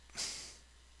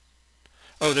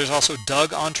 there's also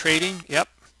Doug on trading. Yep.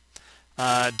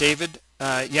 David,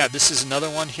 yeah, this is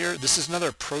another one here. This is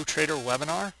another Pro Trader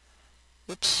webinar.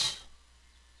 Whoops.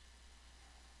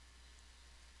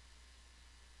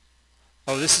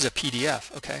 Oh, this is a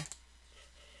PDF. Okay.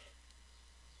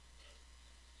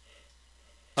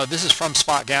 Oh, this is from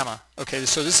Spot Gamma. Okay,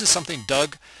 so this is something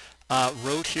Doug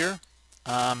wrote here,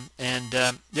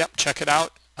 yep, check it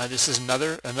out. This is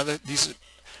another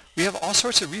we have all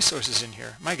sorts of resources in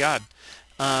here. My God.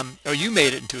 Oh, you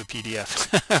made it into a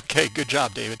PDF. Okay, good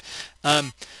job, David.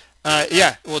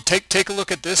 Yeah, well, take a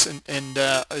look at this, and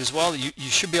as well, you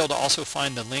should be able to also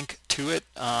find the link to it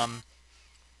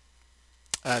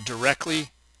directly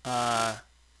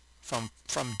from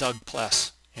Doug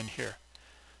Pless in here.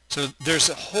 So there's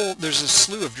a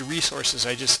slew of resources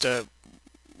I just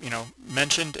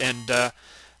mentioned, and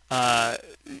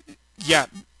yeah,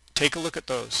 take a look at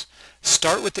those.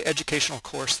 Start with the educational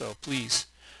course though, please.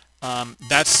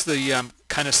 That's the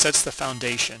kind of sets the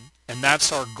foundation, and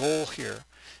that's our goal here,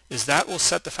 is that will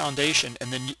set the foundation,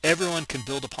 and then everyone can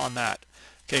build upon that.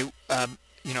 Okay,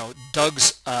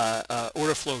 Doug's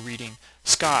order flow reading,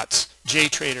 Scott's, J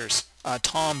Traders,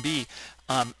 Tom B.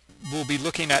 We'll be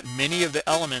looking at many of the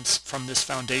elements from this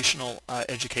foundational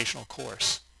educational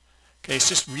course. Okay, it's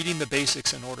just reading the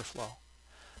basics in order flow.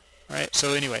 All right,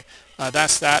 so anyway,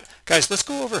 that's that. Guys, let's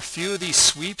go over a few of these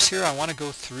sweeps here. I want to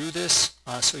go through this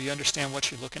so you understand what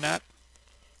you're looking at.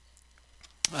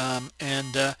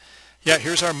 Yeah,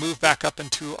 here's our move back up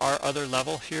into our other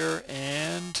level here,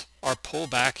 and our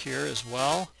pullback here as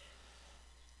well.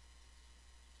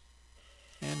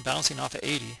 And bouncing off of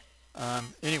 80.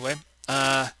 Anyway,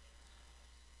 so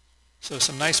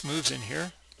some nice moves in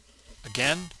here.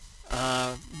 Again,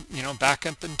 back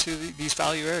up into these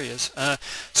value areas.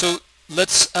 So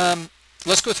let's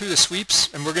go through the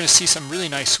sweeps, and we're going to see some really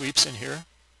nice sweeps in here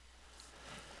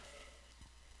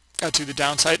to the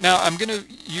downside. Now I'm going to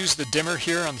use the dimmer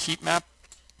here on the heat map,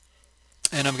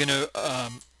 and I'm going to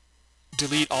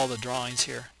delete all the drawings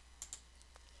here.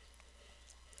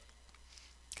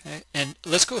 Okay, and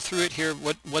let's go through it here.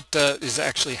 What is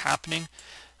actually happening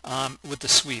with the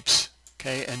sweeps?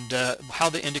 Okay, and how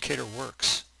the indicator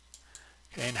works.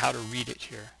 Okay, and how to read it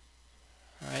here.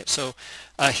 All right, so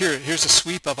here's a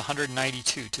sweep of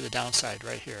 192 to the downside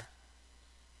right here.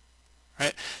 All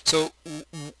right, so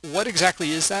what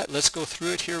exactly is that? Let's go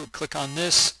through it here. We'll click on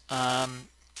this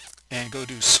and go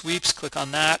to sweeps. Click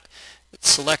on that. It's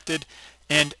selected,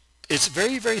 and it's a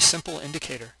very, very simple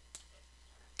indicator.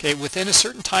 Okay, within a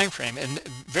certain time frame, and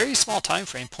very small time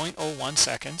frame, 0.01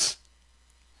 seconds.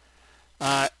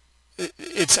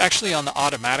 It's actually on the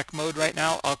automatic mode right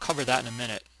now. I'll cover that in a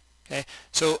minute. Okay,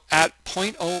 so at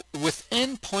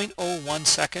within 0.01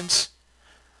 seconds,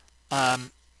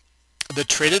 the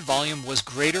traded volume was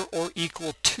greater or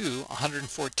equal to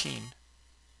 114.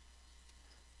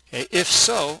 Okay, if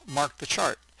so, mark the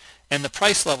chart, and the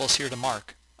price levels here to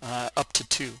mark up to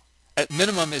 2. At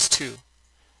minimum is 2.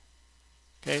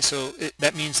 Okay, so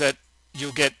that means that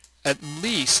you'll get at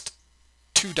least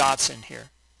 2 dots in here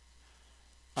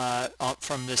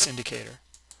from this indicator.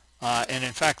 And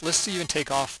in fact, let's even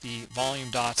take off the volume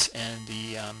dots and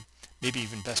the maybe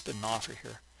even best bid and offer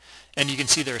here. And you can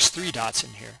see there's 3 dots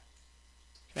in here.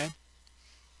 Okay,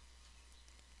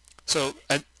 so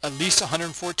at least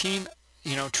 114,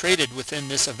 traded within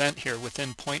this event here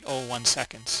within 0.01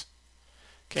 seconds.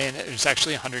 Okay, and it's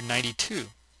actually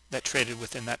 192 that traded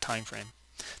within that time frame.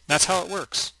 That's how it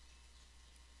works.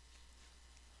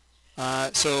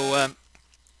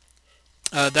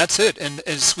 That's it, and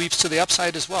it sweeps to the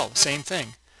upside as well. Same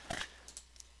thing.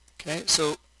 Okay,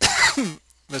 so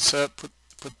let's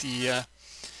put the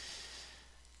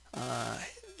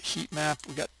heat map.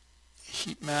 We got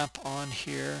heat map on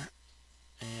here,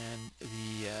 and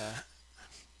the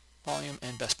volume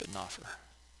and best bid and offer.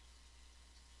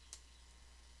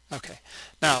 Okay,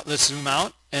 now let's zoom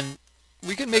out, and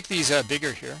we can make these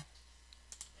bigger here.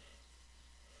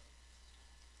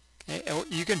 Okay,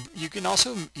 you can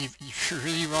also, if you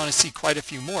really want to see quite a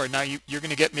few more. Now you're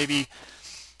going to get maybe,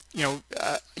 you're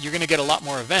going to get a lot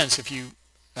more events if you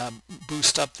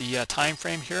boost up the time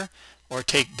frame here, or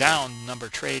take down the number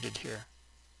traded here.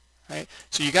 Right?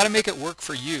 So you got to make it work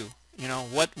for you.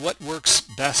 What works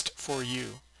best for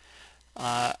you.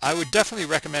 I would definitely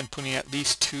recommend putting at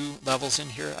least 2 levels in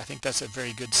here. I think that's a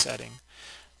very good setting.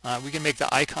 We can make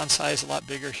the icon size a lot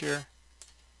bigger here.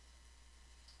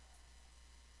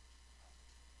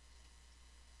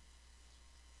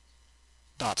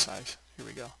 Dot size. Here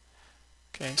we go.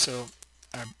 Okay, so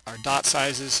our dot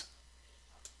sizes.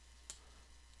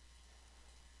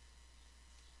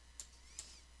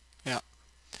 Yeah.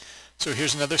 So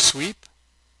here's another sweep,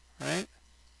 right?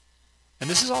 And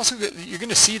this is also good. You're going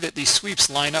to see that these sweeps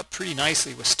line up pretty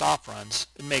nicely with stop runs.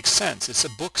 It makes sense. It's a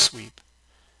book sweep,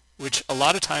 which a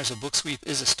lot of times a book sweep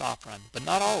is a stop run, but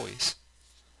not always.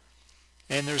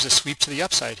 And there's a sweep to the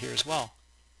upside here as well,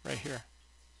 right here.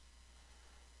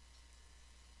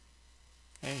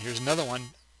 Okay, here's another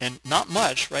one, and not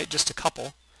much, right? Just a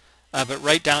couple. but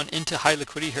right down into high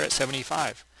liquidity here at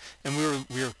 75. And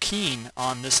we were keen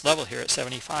on this level here at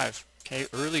 75, okay,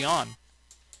 early on.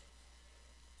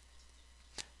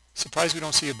 Surprised we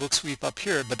don't see a book sweep up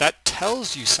here, but that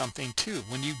tells you something too.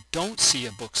 When you don't see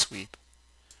a book sweep,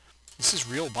 this is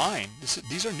real buying.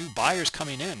 These are new buyers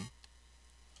coming in.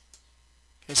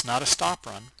 It's not a stop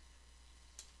run.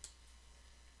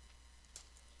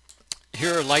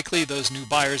 Here are likely those new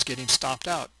buyers getting stopped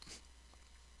out.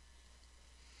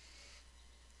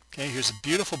 Okay, here's a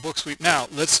beautiful book sweep. Now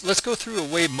let's go through a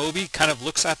way Moby kind of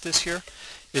looks at this. Here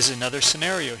is another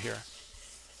scenario here.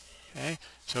 Okay,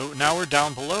 so now we're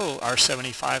down below our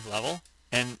 75 level,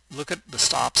 and look at the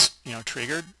stops, you know,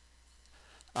 triggered,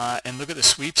 and look at the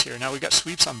sweeps here. Now we've got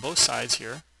sweeps on both sides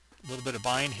here. A little bit of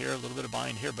buying here, a little bit of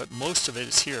buying here, but most of it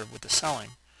is here with the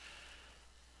selling.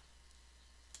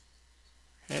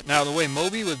 Okay, now the way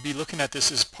Moby would be looking at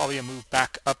this is probably a move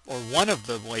back up, or one of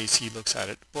the ways he looks at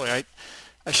it. Boy,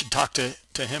 I should talk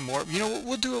to him more. You know,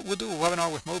 we'll do a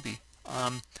webinar with Moby,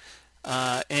 and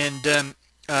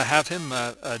have him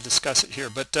discuss it here.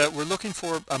 But we're looking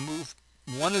for a move.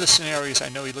 One of the scenarios I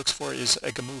know he looks for is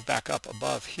like a move back up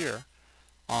above here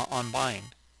on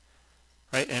buying,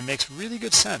 right? And it makes really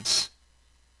good sense.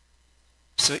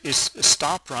 So it's a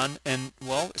stop run, and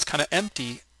well, it's kind of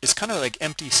empty. It's kind of like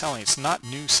empty selling. It's not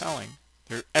new selling.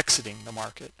 They're exiting the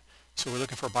market. So we're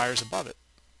looking for buyers above it.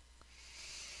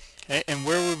 Okay, and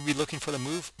where would we be looking for the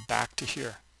move? Back to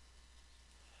here.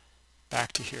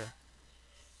 Back to here.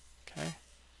 Okay.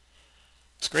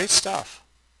 It's great stuff.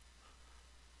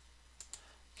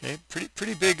 Okay,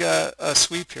 pretty big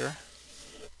sweep here.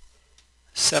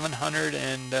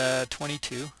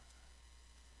 722.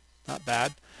 Not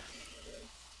bad.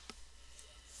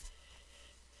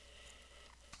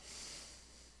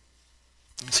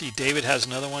 Let's see, David has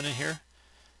another one in here.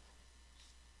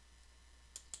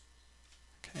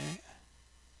 Okay.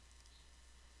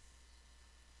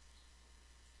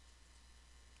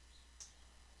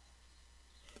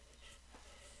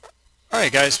 All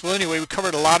right, guys. Well, anyway, we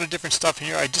covered a lot of different stuff in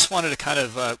here. I just wanted to kind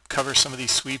of cover some of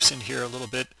these sweeps in here a little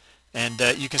bit, and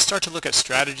you can start to look at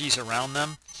strategies around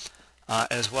them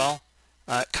as well.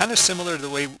 Kind of similar to the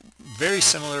way, very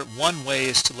similar. One way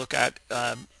is to look at,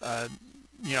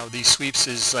 you know, these sweeps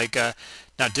is like,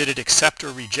 now did it accept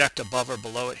or reject above or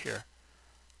below it here?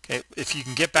 Okay, if you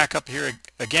can get back up here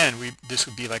again, this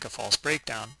would be like a false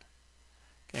breakdown,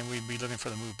 and we'd be looking for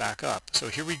the move back up. So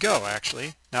here we go,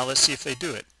 actually. Now let's see if they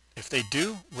do it. If they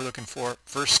do, we're looking for,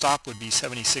 first stop would be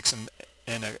 76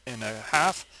 and a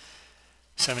half,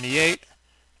 78,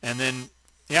 and then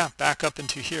yeah, back up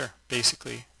into here,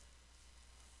 basically,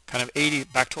 kind of 80,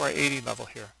 back to our 80 level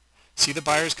here. See the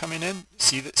buyers coming in?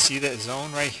 See the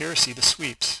zone right here? See the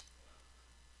sweeps?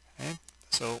 Okay,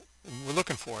 so we're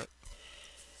looking for it.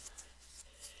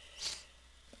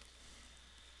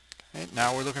 Okay,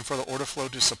 now we're looking for the order flow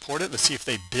to support it. Let's see if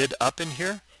they bid up in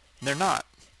here. And they're not.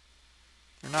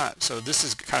 They're not. So this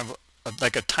is kind of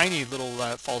like a tiny little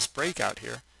false breakout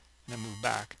here, and then move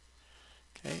back.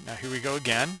 Okay, now here we go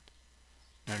again.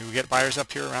 Now do we get buyers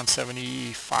up here around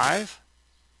 75?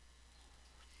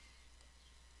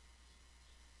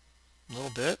 A little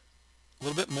bit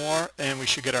more, and we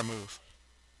should get our move.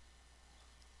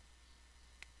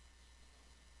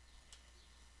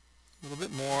 A little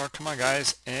bit more, come on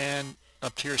guys, and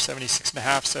up here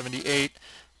 76.5, 78.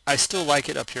 I still like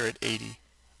it up here at 80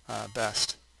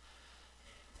 best.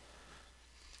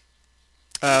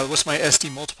 What's my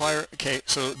SD multiplier? Okay,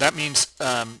 so that means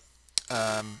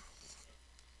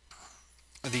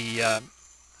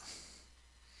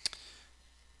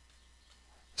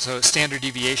so standard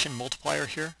deviation multiplier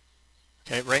here.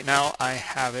 Okay, right now I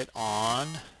have it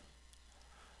on,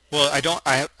 well,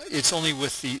 it's only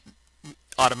with the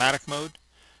automatic mode.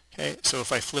 Okay, so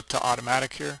if I flip to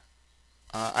automatic here,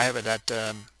 I have it at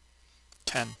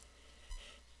 10.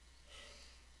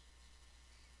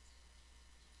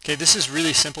 Okay, this is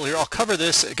really simple here. I'll cover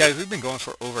this, guys. We've been going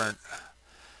for over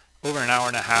an hour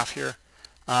and a half here,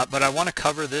 but I want to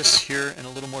cover this here in a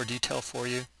little more detail for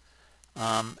you,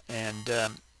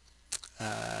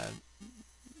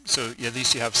 so at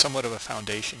least you have somewhat of a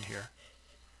foundation here.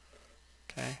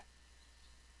 Okay,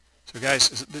 so guys,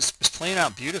 this is playing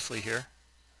out beautifully here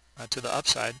to the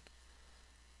upside.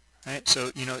 Right,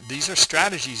 so you know, these are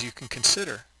strategies you can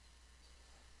consider.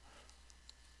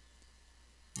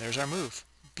 There's our move.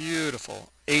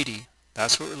 Beautiful. 80.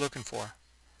 That's what we're looking for.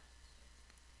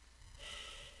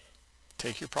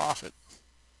 Take your profit.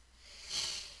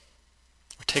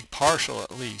 Or take partial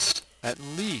at least. At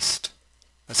least.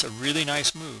 That's a really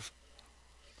nice move.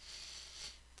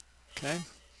 Okay.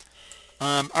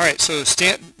 All right, so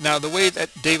now the way that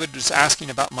David was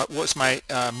asking about what's my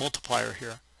multiplier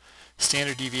here,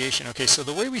 standard deviation. Okay, so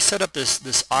the way we set up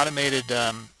this automated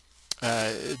node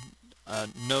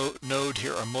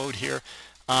here or mode here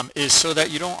is so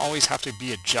that you don't always have to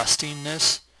be adjusting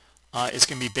this. It's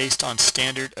going to be based on a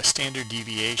standard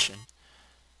deviation.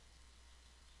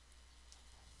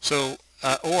 So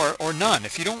or none.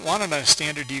 If you don't want it on a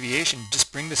standard deviation,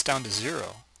 just bring this down to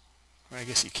 0. Or I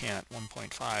guess you can't,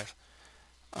 1.5.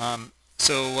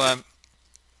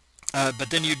 But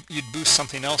then you'd boost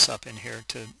something else up in here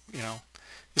to,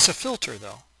 it's a filter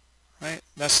though, right?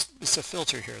 It's a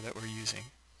filter here that we're using.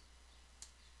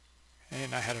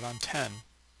 And I had it on 10.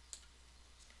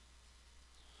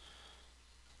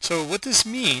 So what this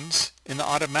means in the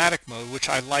automatic mode, which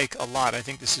I like a lot, I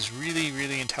think this is really,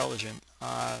 really intelligent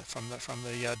from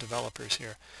the developers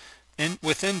here.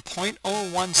 Within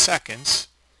 0.01 seconds,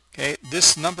 okay,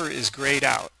 this number is grayed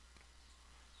out.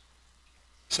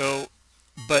 So,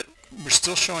 but we're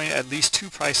still showing at least 2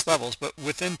 price levels, but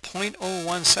within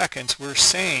 0.01 seconds, we're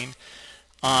saying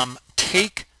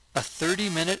take a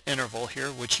 30-minute interval here,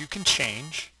 which you can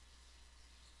change,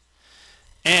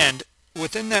 and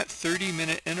within that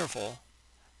 30-minute interval,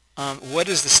 what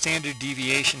is the standard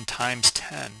deviation times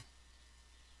 10?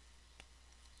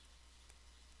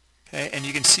 Okay, and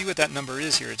you can see what that number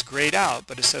is here. It's grayed out,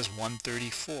 but it says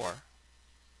 134.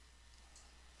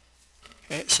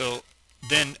 Okay, so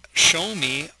then show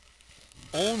me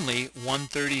only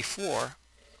 134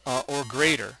 or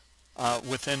greater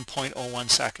within 0.01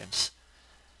 seconds.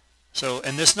 So,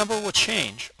 and this number will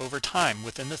change over time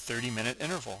within the 30-minute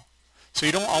interval. So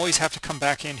you don't always have to come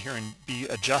back in here and be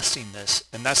adjusting this,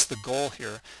 and that's the goal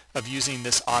here of using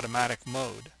this automatic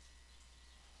mode.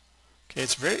 Okay,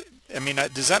 it's very, I mean,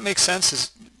 does that make sense?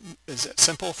 Is it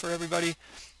simple for everybody?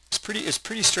 It's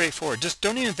pretty straightforward. Just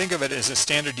don't even think of it as a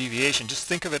standard deviation. Just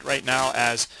think of it right now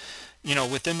as,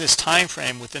 within this time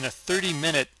frame, within a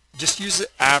 30-minute, just use the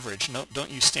average. No,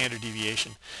 don't use standard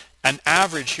deviation. An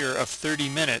average here of 30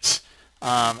 minutes.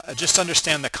 Just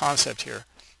understand the concept here.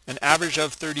 An average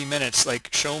of 30 minutes, like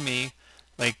show me,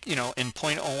 like, in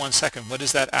 0.01 second. What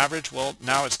is that average? Well,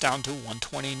 now it's down to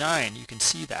 129. You can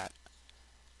see that.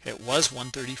 It was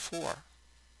 134.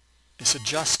 It's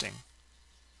adjusting.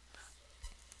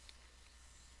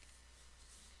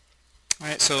 All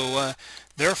right, so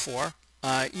therefore,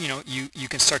 you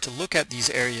can start to look at these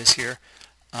areas here,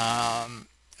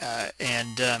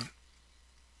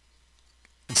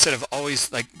 instead of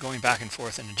always like going back and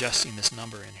forth and adjusting this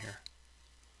number in here.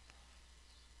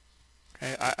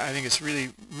 Okay, I think it's really,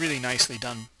 really nicely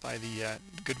done by the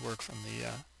good work from the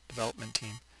development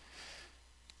team.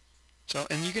 So,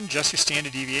 and you can adjust your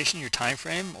standard deviation, your time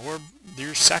frame, or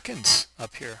your seconds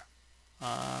up here,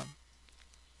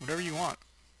 whatever you want.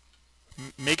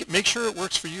 Make sure it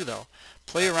works for you though.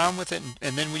 Play around with it,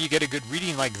 and then when you get a good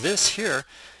reading like this here,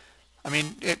 I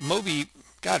mean, Moby,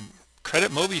 God,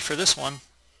 credit Moby for this one.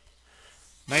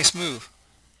 Nice move.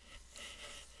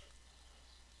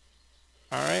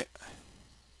 All right.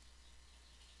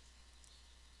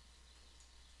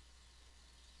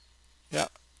 Yeah.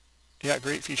 Yeah,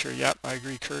 great feature. Yep, I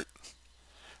agree, Kurt.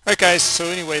 All right, guys. So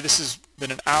anyway, this has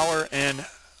been an hour and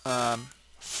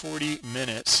 40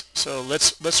 minutes. So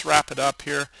let's wrap it up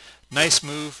here. Nice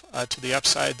move to the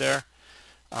upside there,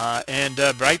 and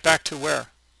right back to where?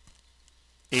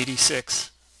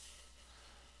 86.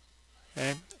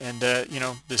 Okay, and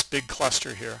this big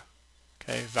cluster here.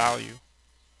 Okay, value,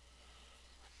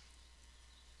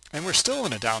 and we're still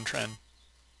in a downtrend.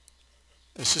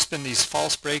 It's just been these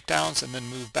false breakdowns and then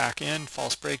move back in,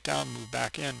 false breakdown, move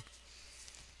back in.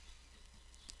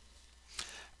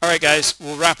 All right, guys,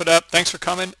 we'll wrap it up. Thanks for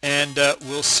coming, and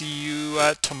we'll see you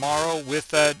tomorrow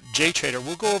with JTrader.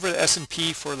 We'll go over the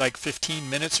S&P for like 15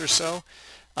 minutes or so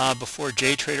before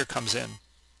JTrader comes in.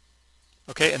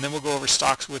 Okay, and then we'll go over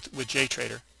stocks with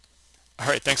JTrader. All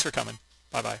right, thanks for coming.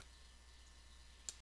 Bye-bye.